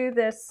going to do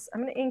this,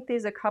 I'm going to ink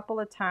these a couple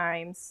of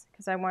times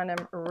because I want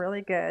them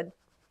really good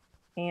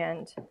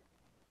and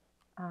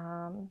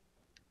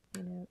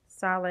you know,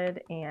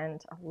 solid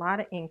and a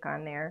lot of ink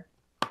on there.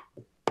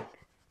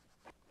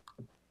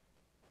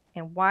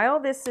 And while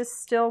this is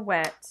still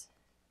wet,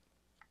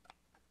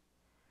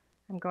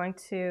 I'm going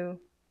to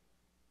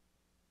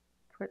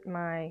put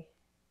my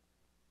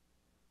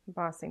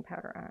embossing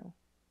powder on.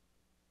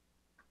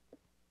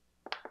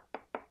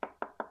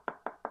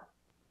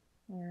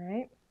 All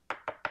right.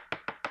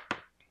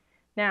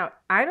 Now,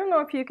 I don't know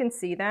if you can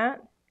see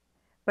that,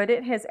 but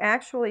it has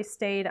actually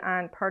stayed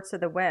on parts of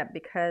the web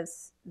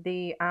because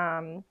the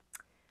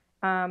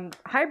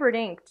hybrid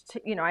ink,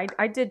 you know,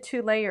 I did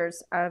 2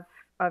 layers of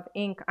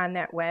ink on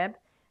that web,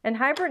 and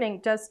hybrid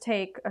ink does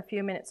take a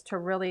few minutes to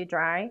really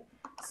dry.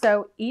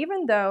 So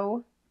even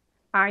though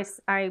I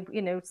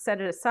you know,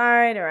 set it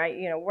aside, or I,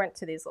 you know, went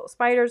to these little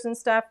spiders and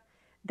stuff,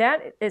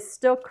 that is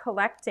still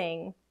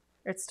collecting,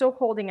 it's still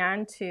holding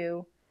on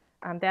to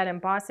that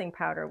embossing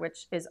powder,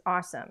 which is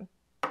awesome.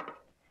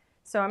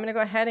 So I'm going to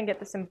go ahead and get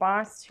this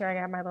embossed. Here I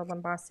have my little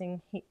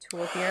embossing heat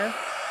tool here.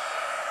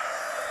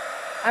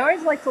 I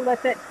always like to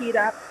let that heat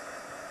up.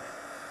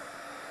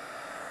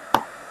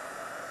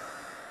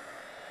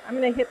 I'm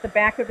going to hit the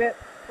back of it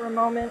for a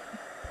moment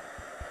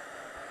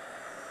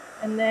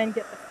and then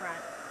get the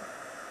front,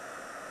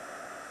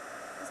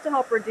 just to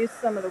help reduce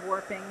some of the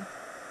warping.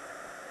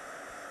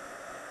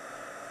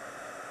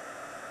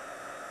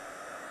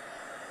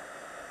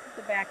 Hit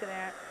the back of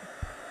that.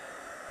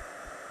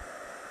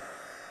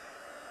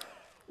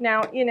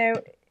 Now, you know,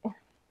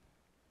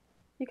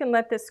 you can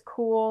let this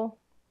cool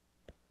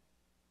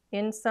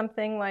in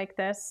something like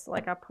this.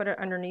 Like I'll put it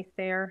underneath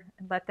there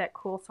and let that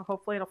cool. So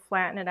hopefully it'll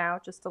flatten it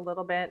out just a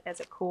little bit as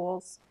it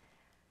cools.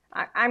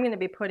 I'm going to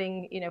be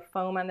putting, you know,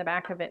 foam on the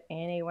back of it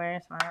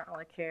anyway, so I don't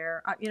really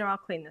care. You know, I'll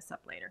clean this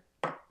up later.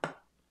 All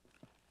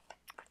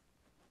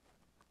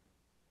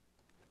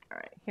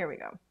right, here we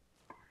go.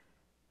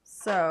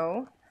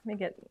 So let me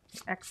get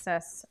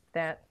excess of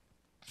that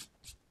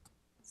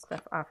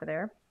stuff off of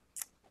there.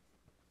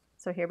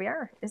 So here we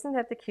are. Isn't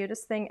that the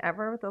cutest thing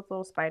ever with those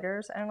little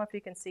spiders? I don't know if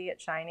you can see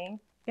it shining.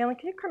 Alan,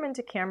 can you come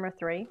into camera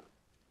 3?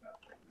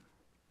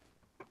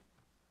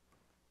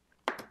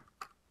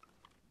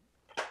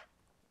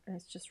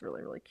 It's just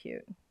really, really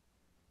cute. Can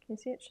you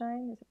see it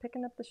shine? Is it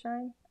picking up the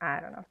shine? I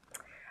don't know.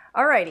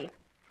 Alrighty.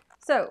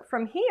 So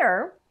from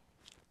here,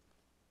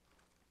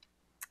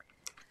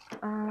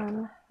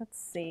 let's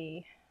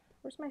see.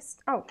 Where's my,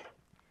 oh,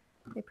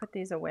 let me put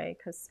these away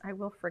because I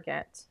will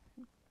forget.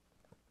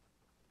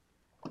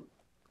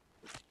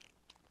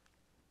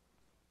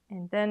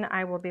 And then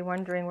I will be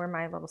wondering where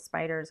my little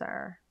spiders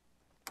are.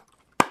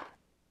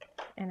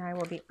 And I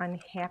will be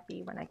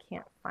unhappy when I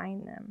can't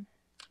find them.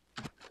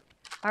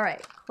 All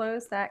right,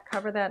 close that,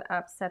 cover that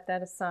up, set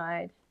that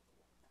aside.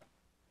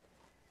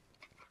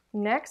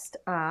 Next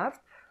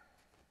up,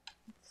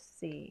 let's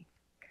see.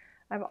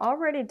 I've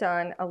already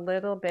done a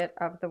little bit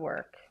of the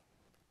work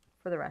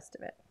for the rest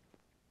of it.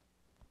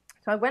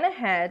 So I went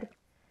ahead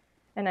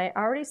and I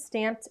already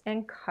stamped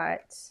and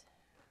cut.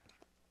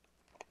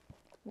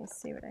 Let me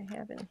see what I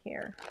have in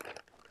here.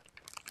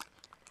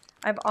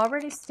 I've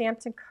already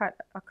stamped and cut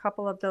a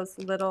couple of those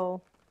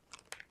little,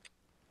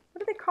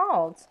 what are they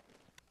called?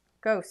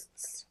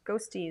 Ghosts,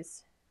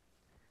 ghosties.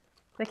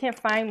 I can't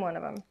find one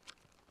of them.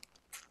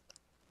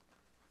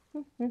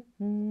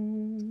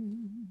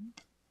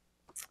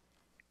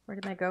 Where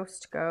did my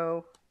ghost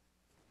go?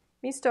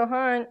 Misto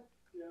Hunt.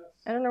 Yes.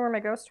 I don't know where my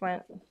ghost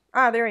went.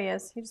 Ah, there he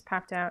is. He just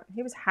popped out.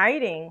 He was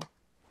hiding.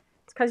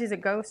 It's because he's a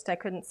ghost. I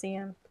couldn't see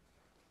him.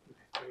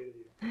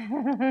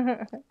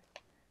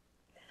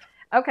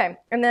 Okay,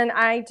 and then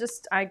I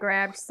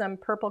grabbed some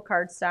purple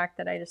cardstock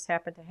that I just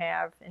happened to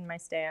have in my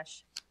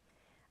stash.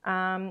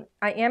 I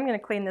am going to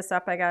clean this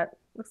up.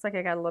 Looks like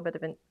I got a little bit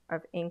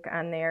of ink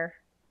on there.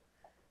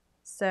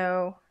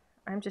 So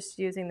I'm just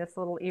using this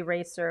little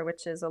eraser,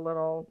 which is a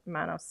little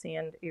mono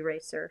sand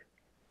eraser,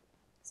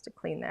 just to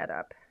clean that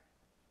up,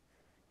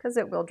 because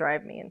it will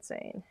drive me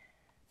insane.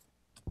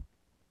 I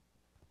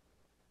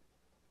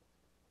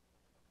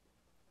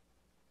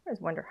always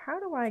wonder, how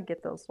do I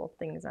get those little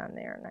things on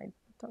there? And I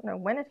don't know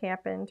when it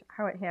happened,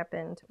 how it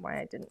happened, why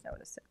I didn't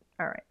notice it.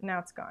 All right, now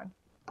it's gone.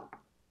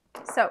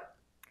 So,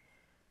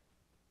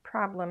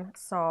 problem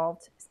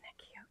solved. Isn't that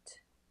cute?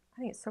 I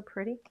think it's so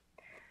pretty.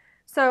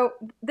 So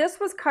this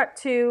was cut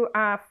to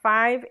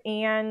 5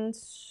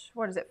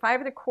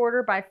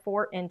 1/4 by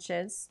 4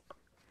 inches.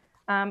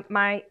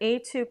 My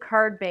A2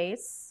 card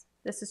base.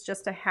 This is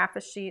just a half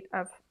a sheet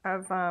of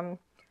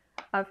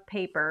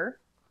paper.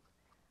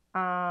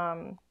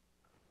 Oh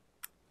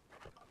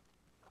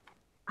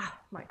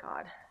my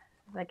God!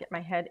 I get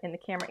my head in the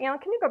camera. Alan,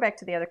 can you go back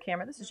to the other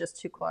camera? This is just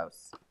too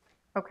close.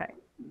 Okay.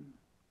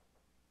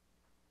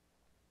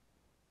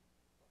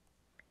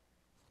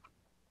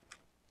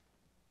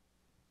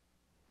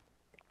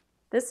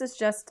 This is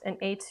just an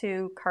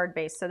A2 card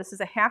base. So this is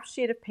a half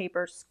sheet of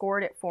paper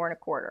scored at 4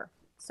 1/4.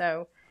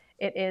 So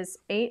it is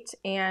 8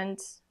 and,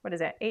 what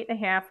is that?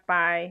 8.5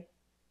 by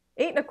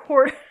 8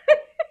 1/4.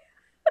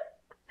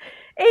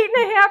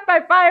 8.5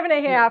 by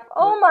 5.5.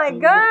 Oh my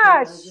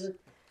gosh.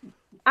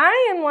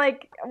 I am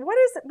like, what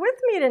is it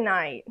with me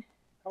tonight?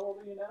 How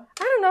old are you now?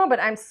 I don't know, but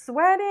I'm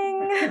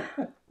sweating.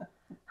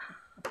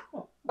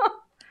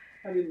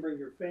 I didn't bring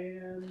your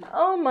fan.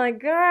 Oh my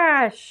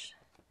gosh.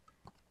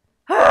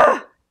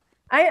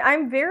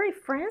 I'm very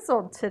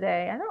frazzled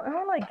today. I don't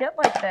normally get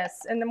like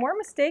this. And the more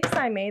mistakes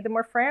I made, the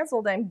more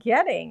frazzled I'm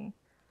getting.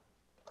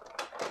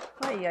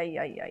 Ay, ay,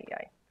 ay, ay,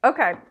 ay.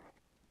 Okay.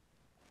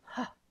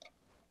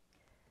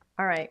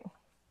 All right.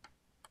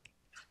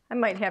 I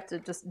might have to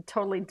just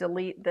totally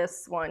delete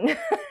this one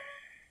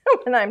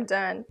when I'm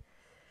done.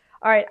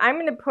 All right, I'm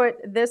going to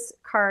put this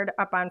card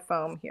up on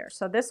foam here.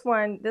 So this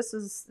one, this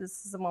is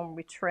the one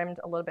we trimmed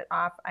a little bit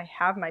off. I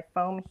have my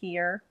foam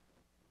here.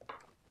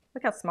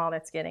 Look how small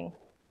that's getting.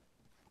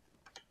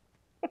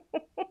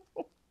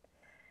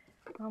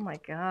 Oh my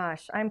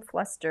gosh, I'm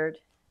flustered.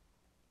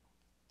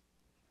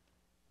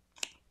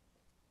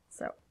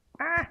 So,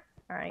 all right.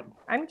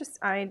 I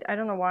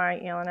don't know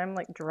why, Alan, I'm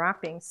like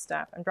dropping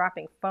stuff. I'm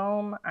dropping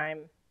foam.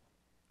 I'm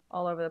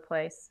all over the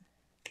place.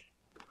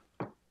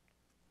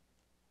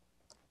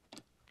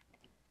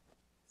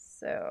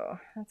 So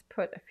let's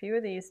put a few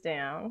of these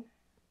down.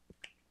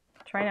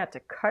 Try not to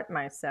cut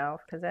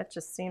myself, because that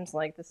just seems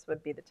like this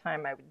would be the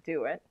time I would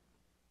do it.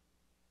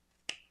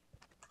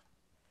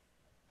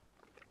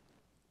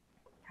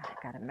 God, I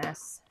got a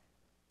mess.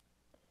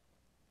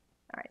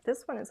 All right,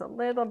 this one is a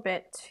little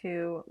bit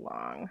too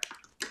long.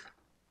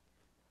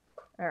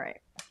 All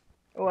right.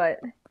 What?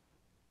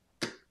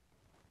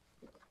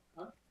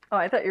 Huh? Oh,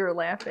 I thought you were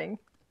laughing.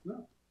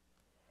 No.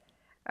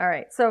 All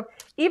right. So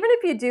even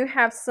if you do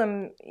have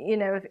some, you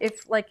know,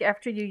 if like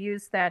after you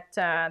use that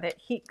that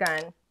heat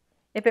gun,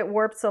 if it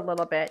warps a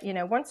little bit, you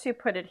know, once you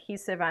put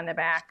adhesive on the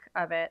back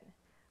of it,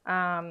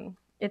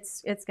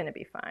 it's going to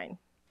be fine.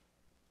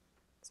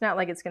 It's not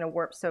like it's going to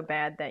warp so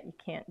bad that you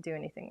can't do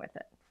anything with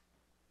it.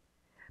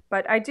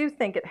 But I do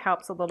think it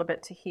helps a little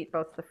bit to heat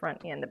both the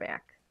front and the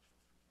back.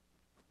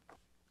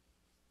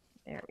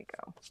 There we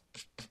go.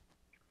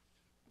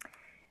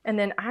 And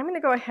then I'm going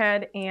to go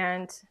ahead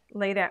and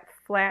lay that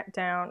flat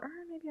down. Or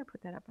maybe I'll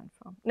put that up on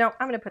foam. No,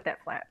 I'm going to put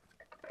that flat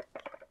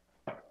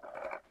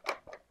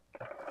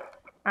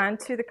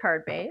onto the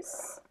card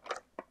base.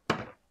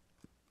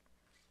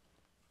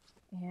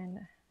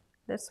 And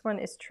this one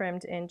is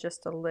trimmed in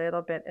just a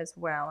little bit as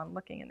well. I'm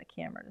looking in the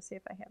camera to see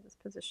if I have this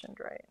positioned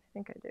right. I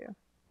think I do.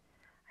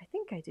 I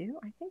think I do.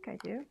 I think I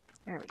do.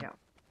 There we go.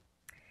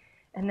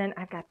 And then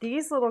I've got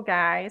these little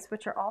guys,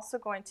 which are also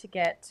going to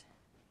get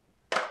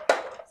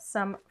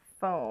some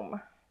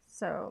foam.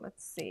 So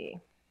let's see.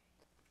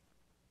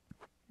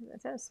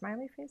 Is that a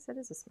smiley face? That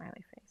is a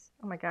smiley face.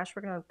 Oh my gosh,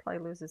 we're going to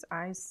probably lose his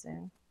eyes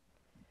soon.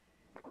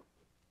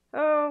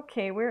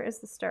 Okay, where is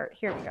the start?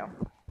 Here we go.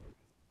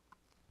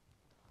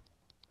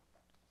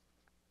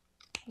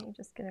 Let me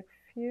just get a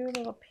few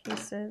little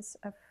pieces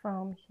of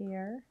foam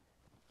here.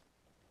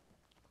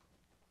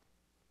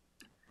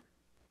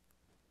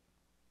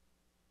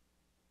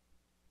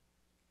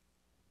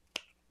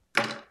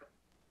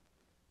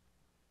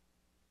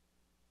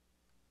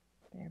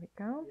 There we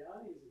go.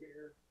 Yanni's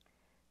here.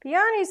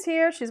 Piani's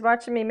here. She's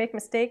watching me make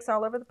mistakes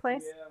all over the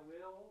place. Yeah,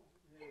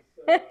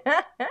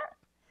 Will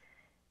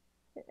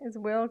is Is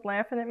Will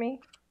laughing at me?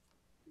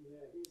 yeah,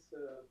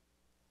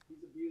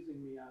 he's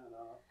abusing me on and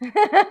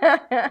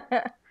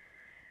off.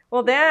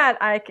 Well, that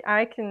I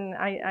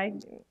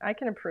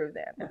can approve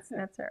that.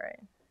 That's all right.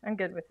 I'm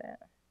good with that.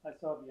 I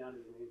saw Beyond's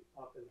name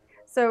up in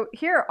there. So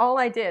here, all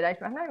I did,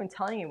 I'm not even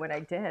telling you what I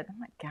did. Oh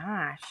my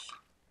gosh.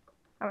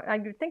 I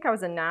think I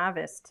was a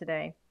novice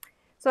today.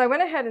 So I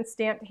went ahead and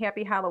stamped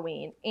Happy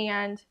Halloween,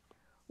 and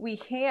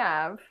we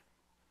have,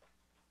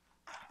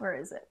 where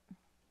is it?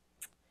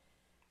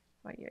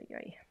 Oy, oy,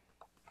 oy.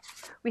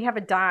 We have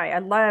a die. I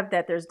love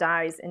that there's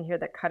dies in here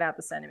that cut out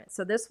the sentiment.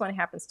 So this one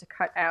happens to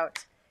cut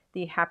out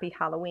the Happy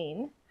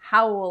Halloween.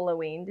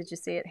 Halloween, did you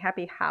see it?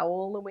 Happy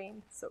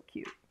Halloween, so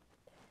cute.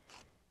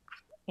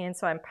 And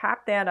so I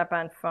popped that up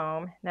on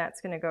foam.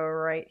 That's going to go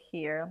right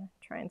here.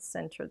 Try and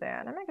center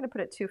that. I'm not going to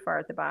put it too far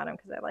at the bottom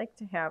because I like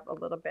to have a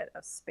little bit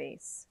of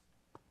space.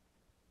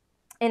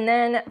 And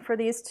then for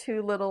these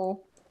two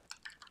little,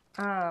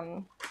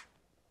 what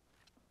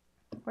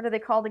are they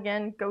called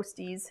again?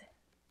 Ghosties.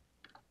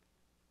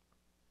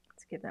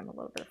 Let's give them a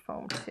little bit of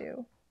foam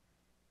too.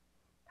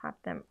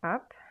 Pop them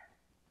up.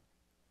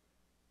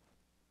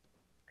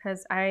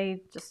 Because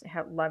I just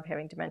love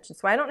having dimension.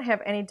 So I don't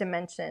have any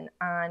dimension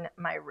on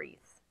my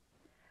wreath.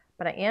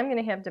 But I am going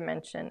to have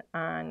dimension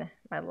on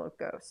my little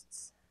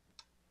ghosts.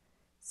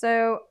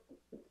 So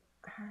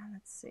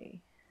let's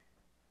see.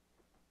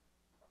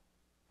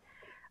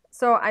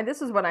 So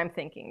this is what I'm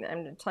thinking.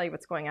 I'm going to tell you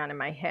what's going on in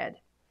my head.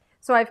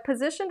 So I've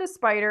positioned a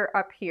spider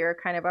up here,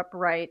 kind of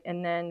upright,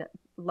 and then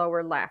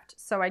lower left.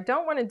 So I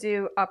don't want to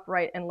do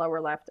upright and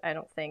lower left, I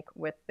don't think,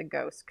 with the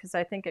ghost, because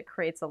I think it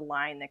creates a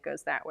line that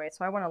goes that way.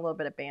 So I want a little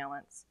bit of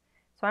balance.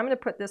 So I'm going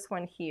to put this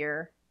one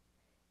here,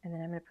 and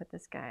then I'm going to put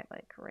this guy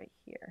like right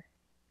here.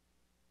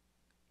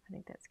 I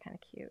think that's kind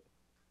of cute.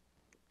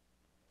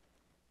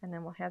 And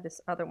then we'll have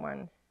this other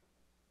one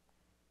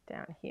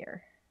down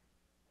here.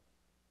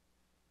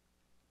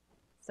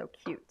 So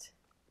cute.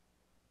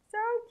 So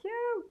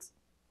cute.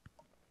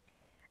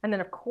 And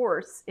then, of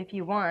course, if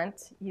you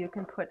want, you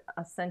can put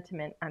a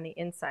sentiment on the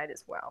inside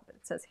as well. But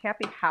it says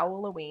Happy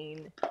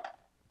Halloween.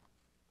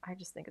 I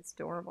just think it's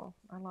adorable.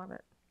 I love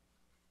it.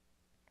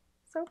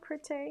 So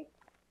pretty.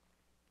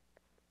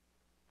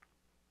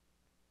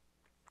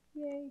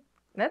 Yay.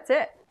 That's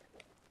it.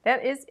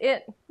 That is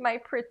it, my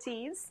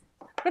pretties.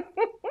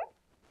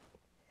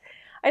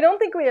 I don't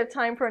think we have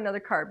time for another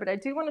card, but I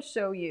do want to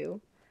show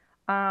you.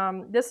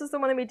 This is the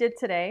one that we did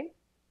today.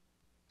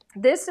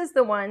 This is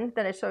the one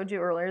that I showed you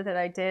earlier that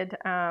I did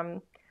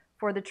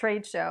for the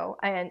trade show.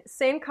 And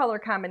same color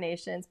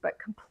combinations, but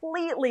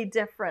completely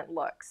different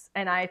looks.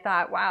 And I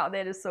thought, wow,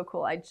 that is so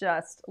cool. I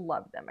just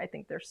love them. I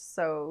think they're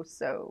so,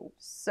 so,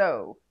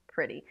 so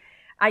pretty.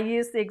 I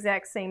used the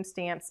exact same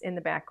stamps in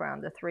the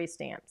background, the 3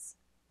 stamps.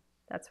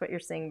 That's what you're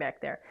seeing back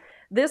there.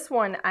 This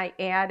one, I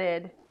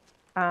added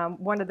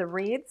one of the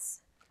wreaths.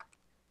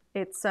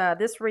 It's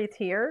this wreath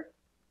here.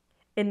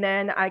 And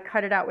then I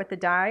cut it out with the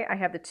die. I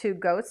have the 2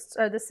 ghosts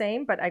are the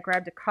same, but I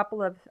grabbed a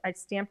couple of, I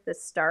stamped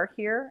this star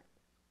here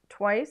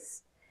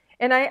twice.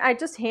 And I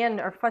just hand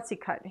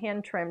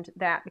trimmed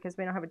that because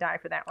we don't have a die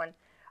for that one.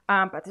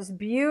 But this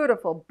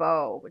beautiful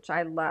bow, which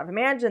I love.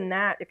 Imagine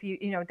that if you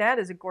know, that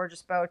is a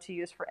gorgeous bow to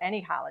use for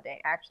any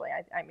holiday, actually.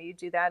 I mean, you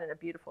do that in a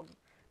beautiful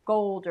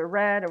gold or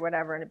red or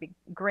whatever, and it'd be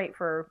great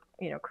for,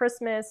 you know,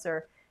 Christmas,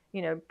 or,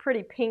 you know,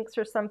 pretty pinks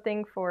or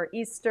something for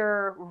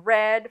Easter,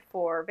 red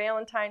for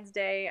Valentine's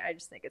Day. I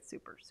just think it's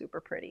super, super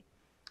pretty.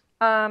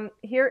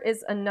 Here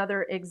is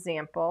another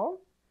example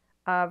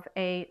of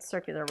a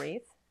circular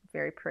wreath.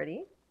 Very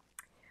pretty.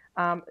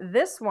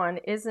 This one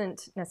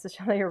isn't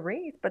necessarily a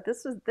wreath, but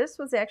this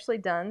was actually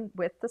done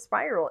with the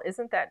spiral.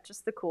 Isn't that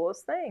just the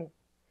coolest thing?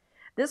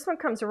 This one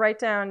comes right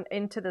down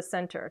into the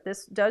center.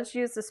 This does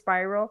use the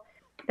spiral.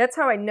 That's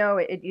how I know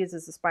it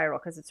uses a spiral,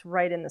 because it's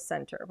right in the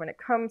center.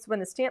 When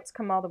the stamps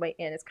come all the way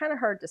in, it's kind of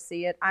hard to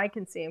see it. I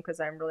can see them because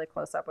I'm really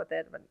close up with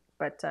it,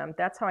 but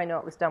that's how I know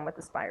it was done with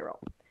the spiral.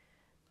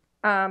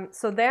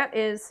 So that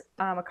is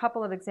a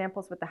couple of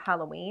examples with the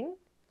Halloween.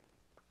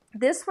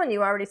 This one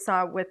you already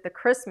saw with the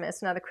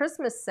Christmas. Now the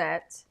Christmas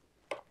set,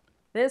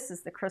 this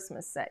is the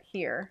Christmas set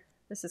here.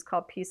 This is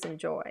called Peace and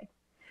Joy.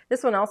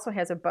 This one also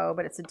has a bow,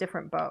 but it's a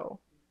different bow.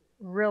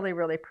 Really,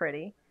 really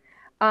pretty.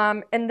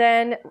 And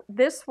then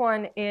this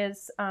one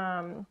is,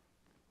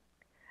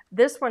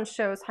 this one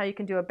shows how you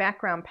can do a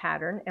background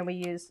pattern, and we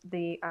use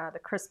the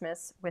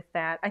Christmas with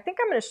that. I think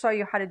I'm going to show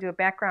you how to do a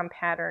background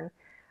pattern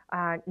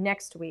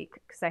next week,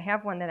 because I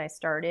have one that I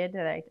started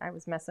that I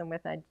was messing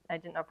with. I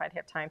didn't know if I'd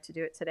have time to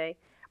do it today.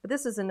 But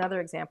this is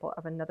another example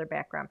of another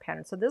background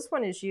pattern. So this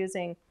one is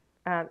using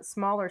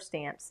smaller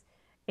stamps,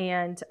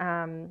 and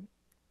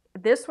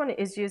this one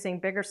is using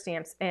bigger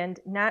stamps and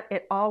not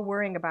at all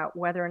worrying about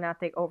whether or not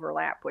they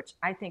overlap, which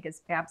I think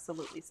is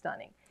absolutely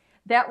stunning.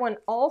 That one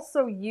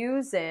also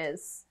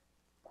uses,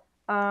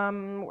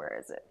 where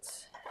is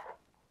it?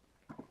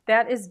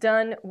 That is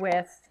done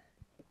with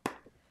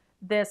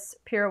this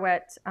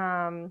Pirouette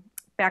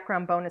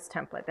background bonus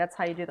template. That's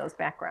how you do those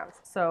backgrounds.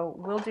 So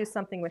we'll do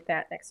something with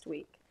that next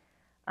week.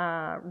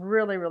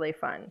 Really, really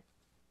fun.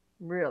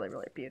 Really,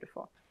 really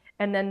beautiful.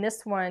 And then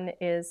this one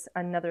is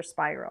another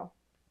spiral.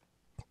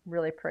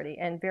 Really pretty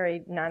and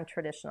very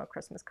non-traditional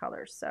Christmas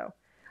colors. So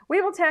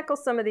we will tackle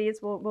some of these.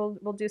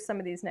 We'll do some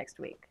of these next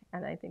week,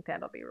 and I think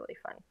that'll be really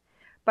fun.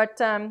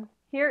 But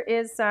here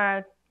is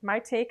my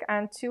take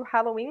on 2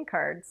 Halloween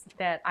cards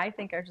that I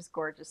think are just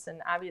gorgeous,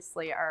 and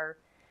obviously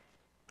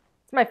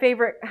it's my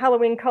favorite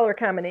Halloween color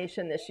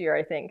combination this year,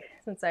 I think,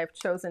 since I've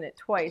chosen it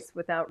twice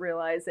without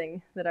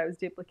realizing that I was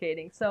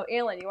duplicating. So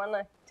Alan, you want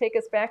to take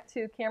us back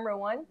to camera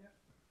 1? Yeah.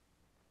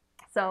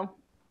 So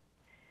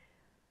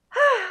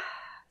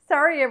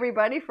sorry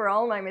everybody for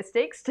all my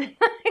mistakes tonight.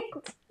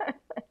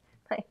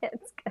 My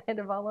head's kind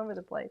of all over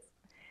the place.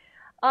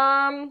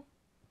 So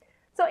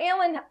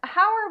Alan,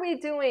 how are we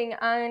doing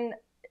on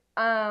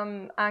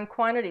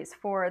quantities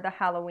for the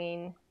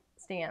Halloween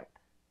stamp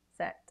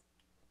set?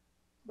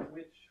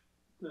 Which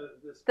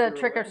the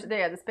trick or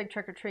yeah, this big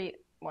trick or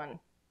treat one.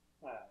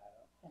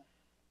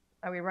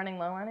 Are we running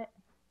low on it?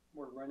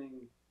 We're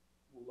running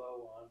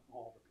low on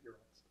all the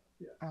Pirouette stuff.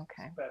 Yes.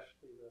 Okay.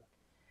 Especially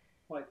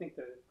well, I think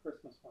the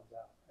Christmas one's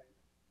out, right?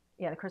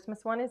 Yeah, the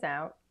Christmas one is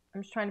out.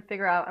 I'm just trying to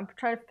figure out. I'm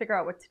trying to figure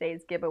out what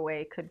today's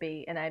giveaway could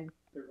be, and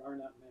there are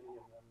not many of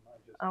them. I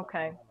just don't know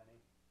how many.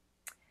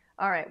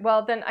 All right.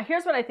 Well, then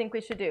here's what I think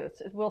we should do.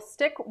 So we'll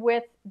stick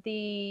with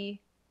the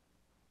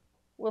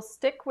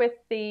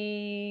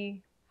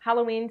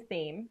Halloween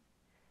theme.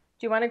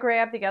 Do you want to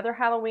grab the other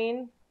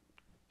Halloween?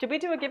 Did we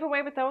do a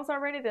giveaway with those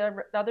already?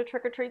 The other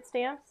trick or treat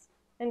stamps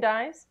and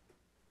dies?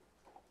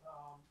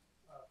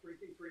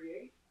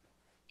 3338.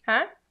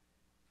 Huh?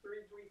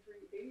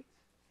 3338.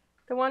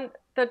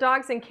 The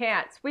dogs and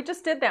cats. We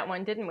just did that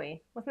one, didn't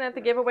we? Wasn't that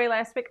the giveaway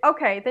last week?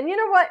 Okay, then you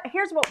know what?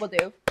 Here's what we'll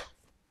do.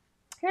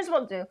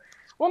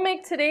 We'll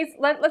make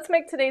let's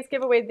make today's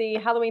giveaway the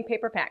Halloween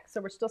paper pack. So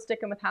we're still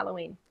sticking with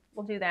Halloween.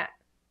 We'll do that.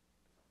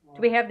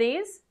 Do we have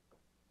these?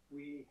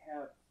 We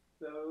have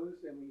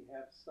those, and we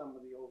have some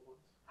of the old ones.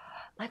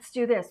 Let's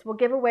do this. We'll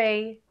give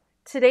away,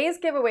 today's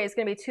giveaway is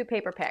going to be 2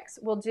 paper packs.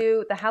 We'll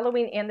do the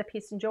Halloween and the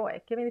Peace and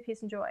Joy. Give me the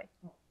Peace and Joy.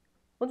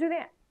 We'll do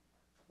that.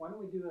 Why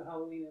don't we do the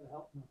Halloween and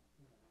help?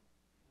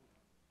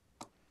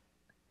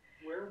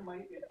 Where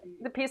might it be?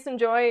 The Peace and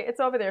Joy, it's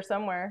over there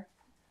somewhere.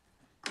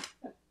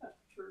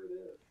 Sure it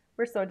is.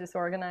 We're so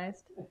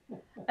disorganized.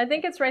 I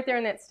think it's right there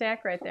in that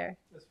stack right there.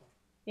 This one?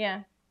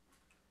 Yeah.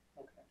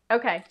 Okay.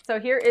 Okay, so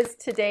here is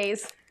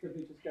today's. We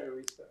just got to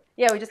restock.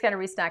 Yeah, we just got a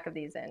restock of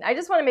these in. I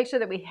just want to make sure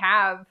that we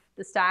have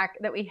the stock,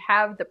 that we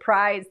have the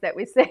prize that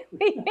we say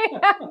we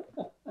have.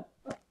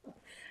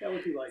 That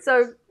would be like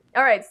so. this.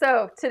 All right,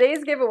 so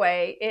today's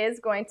giveaway is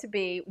going to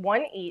be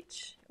 1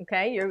 each,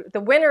 okay? The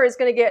winner is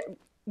going to get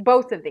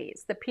both of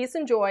these, the Peace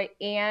and Joy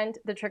and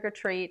the Trick or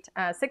Treat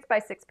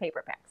 6x6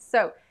 paper packs.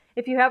 So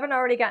if you haven't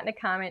already gotten a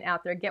comment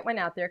out there, get one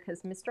out there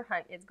because Mr.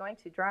 Hunt is going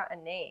to draw a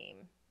name.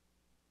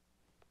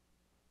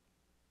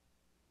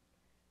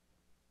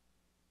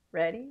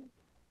 Ready?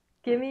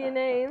 Give me a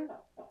name.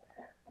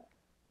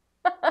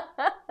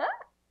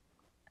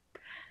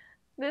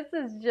 This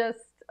is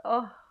just,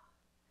 oh.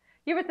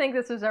 You would think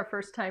this was our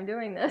first time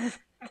doing this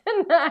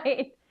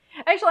tonight.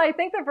 Actually, I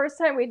think the first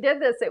time we did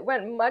this, it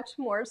went much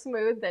more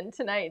smooth than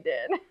tonight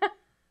did. Oh,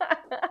 I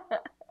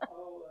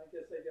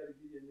guess I got to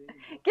give you a name.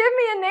 Give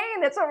me a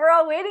name. That's what we're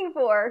all waiting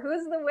for.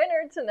 Who's the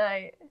winner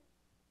tonight?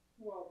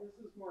 Well, this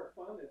is more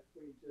fun if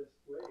we just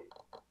wait.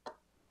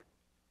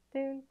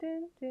 Dun,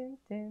 dun, dun,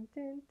 dun,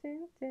 dun,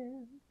 dun,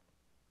 dun.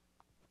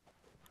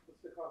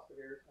 What's the cost of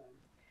airtime?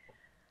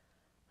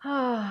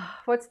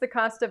 What's the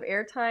cost of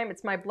airtime?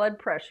 It's my blood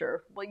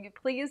pressure. Will you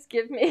please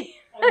give me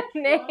a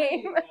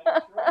name? I'm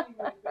trying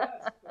my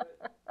best, but...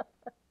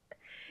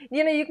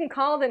 You know, you can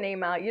call the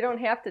name out. You don't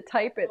have to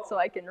type it so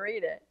I can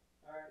read it.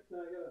 All right, no,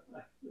 I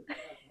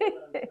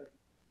got to...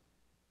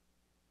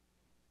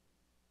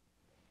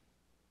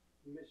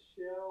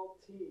 Michelle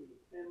T.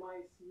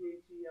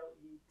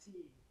 M-I-C-H-E-L-E-T.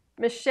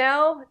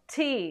 Michelle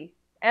T.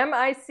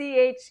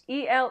 M-I-C-H-E-L-E-T.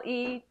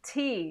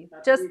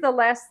 Just the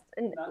last.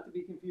 Not to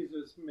be confused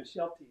with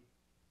Michelle T.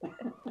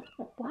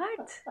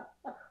 What?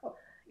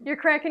 You're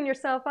cracking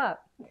yourself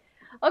up.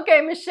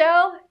 Okay,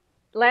 Michelle,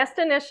 last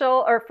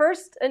initial or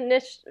first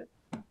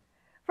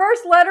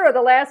letter of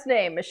the last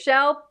name,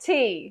 Michelle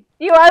T.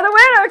 You are the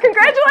winner.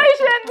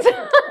 Congratulations.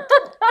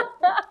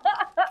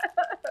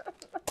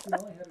 You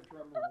only had a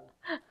drum roll.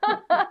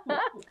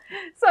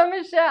 So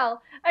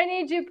Michelle, I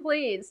need you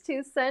please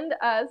to send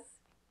us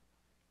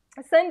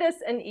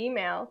an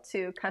email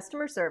to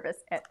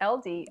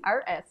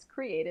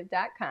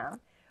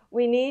customerservice@ldrscreative.com.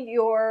 We need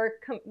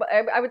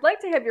I would like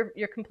to have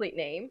your complete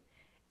name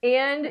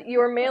and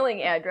your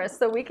mailing address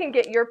so we can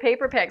get your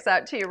paper packs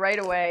out to you right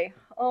away.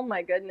 Oh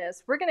my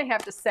goodness. We're going to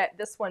have to set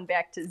this one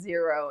back to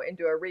 0 and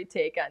do a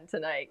retake on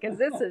tonight because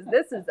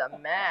this is a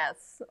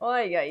mess.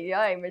 Oy, oy,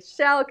 oy.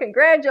 Michelle,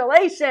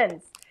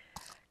 congratulations.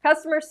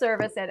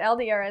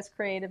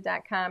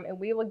 Customerservice@ldrscreative.com, and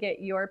we will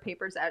get your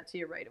papers out to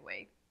you right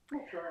away.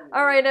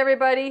 All right,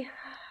 everybody.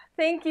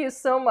 thank you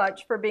so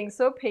much for being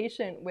so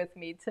patient with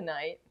me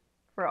tonight,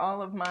 for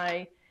all of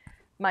my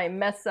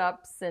mess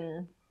ups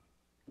and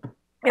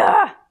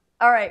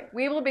all right,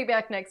 we will be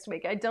back next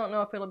week. I don't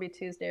know if it'll be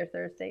Tuesday or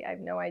Thursday. I have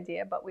no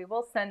idea, but we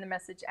will send the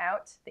message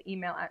out, the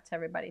email out to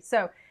everybody.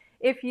 So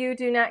if you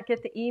do not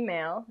get the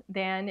email,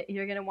 then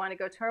you're going to want to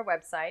go to our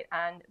website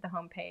on the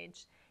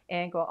homepage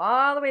and go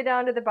all the way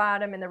down to the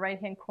bottom in the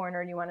right-hand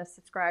corner, and you want to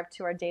subscribe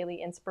to our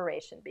daily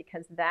inspiration,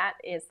 because that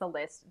is the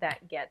list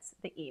that gets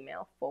the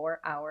email for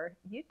our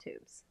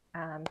YouTubes.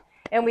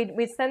 And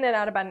we send that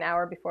out about an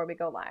hour before we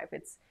go live.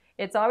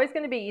 It's always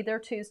going to be either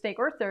Tuesday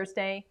or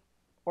Thursday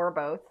or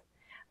both.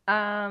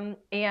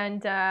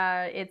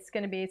 It's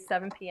going to be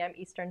 7 p.m.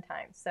 Eastern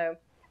time. So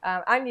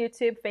on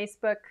YouTube,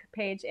 Facebook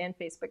page, and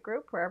Facebook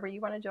group, wherever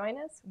you want to join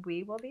us,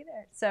 we will be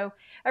there. So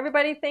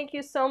everybody, thank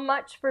you so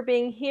much for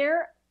being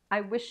here. I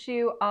wish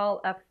you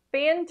all a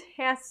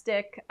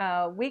fantastic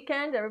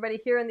weekend. Everybody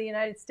here in the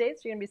United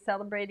States, you're going to be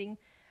celebrating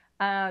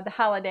the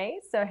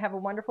holidays. So have a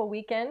wonderful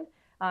weekend.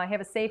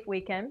 Have a safe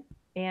weekend,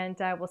 and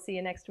we'll see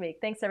you next week.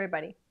 Thanks,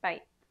 everybody.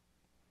 Bye.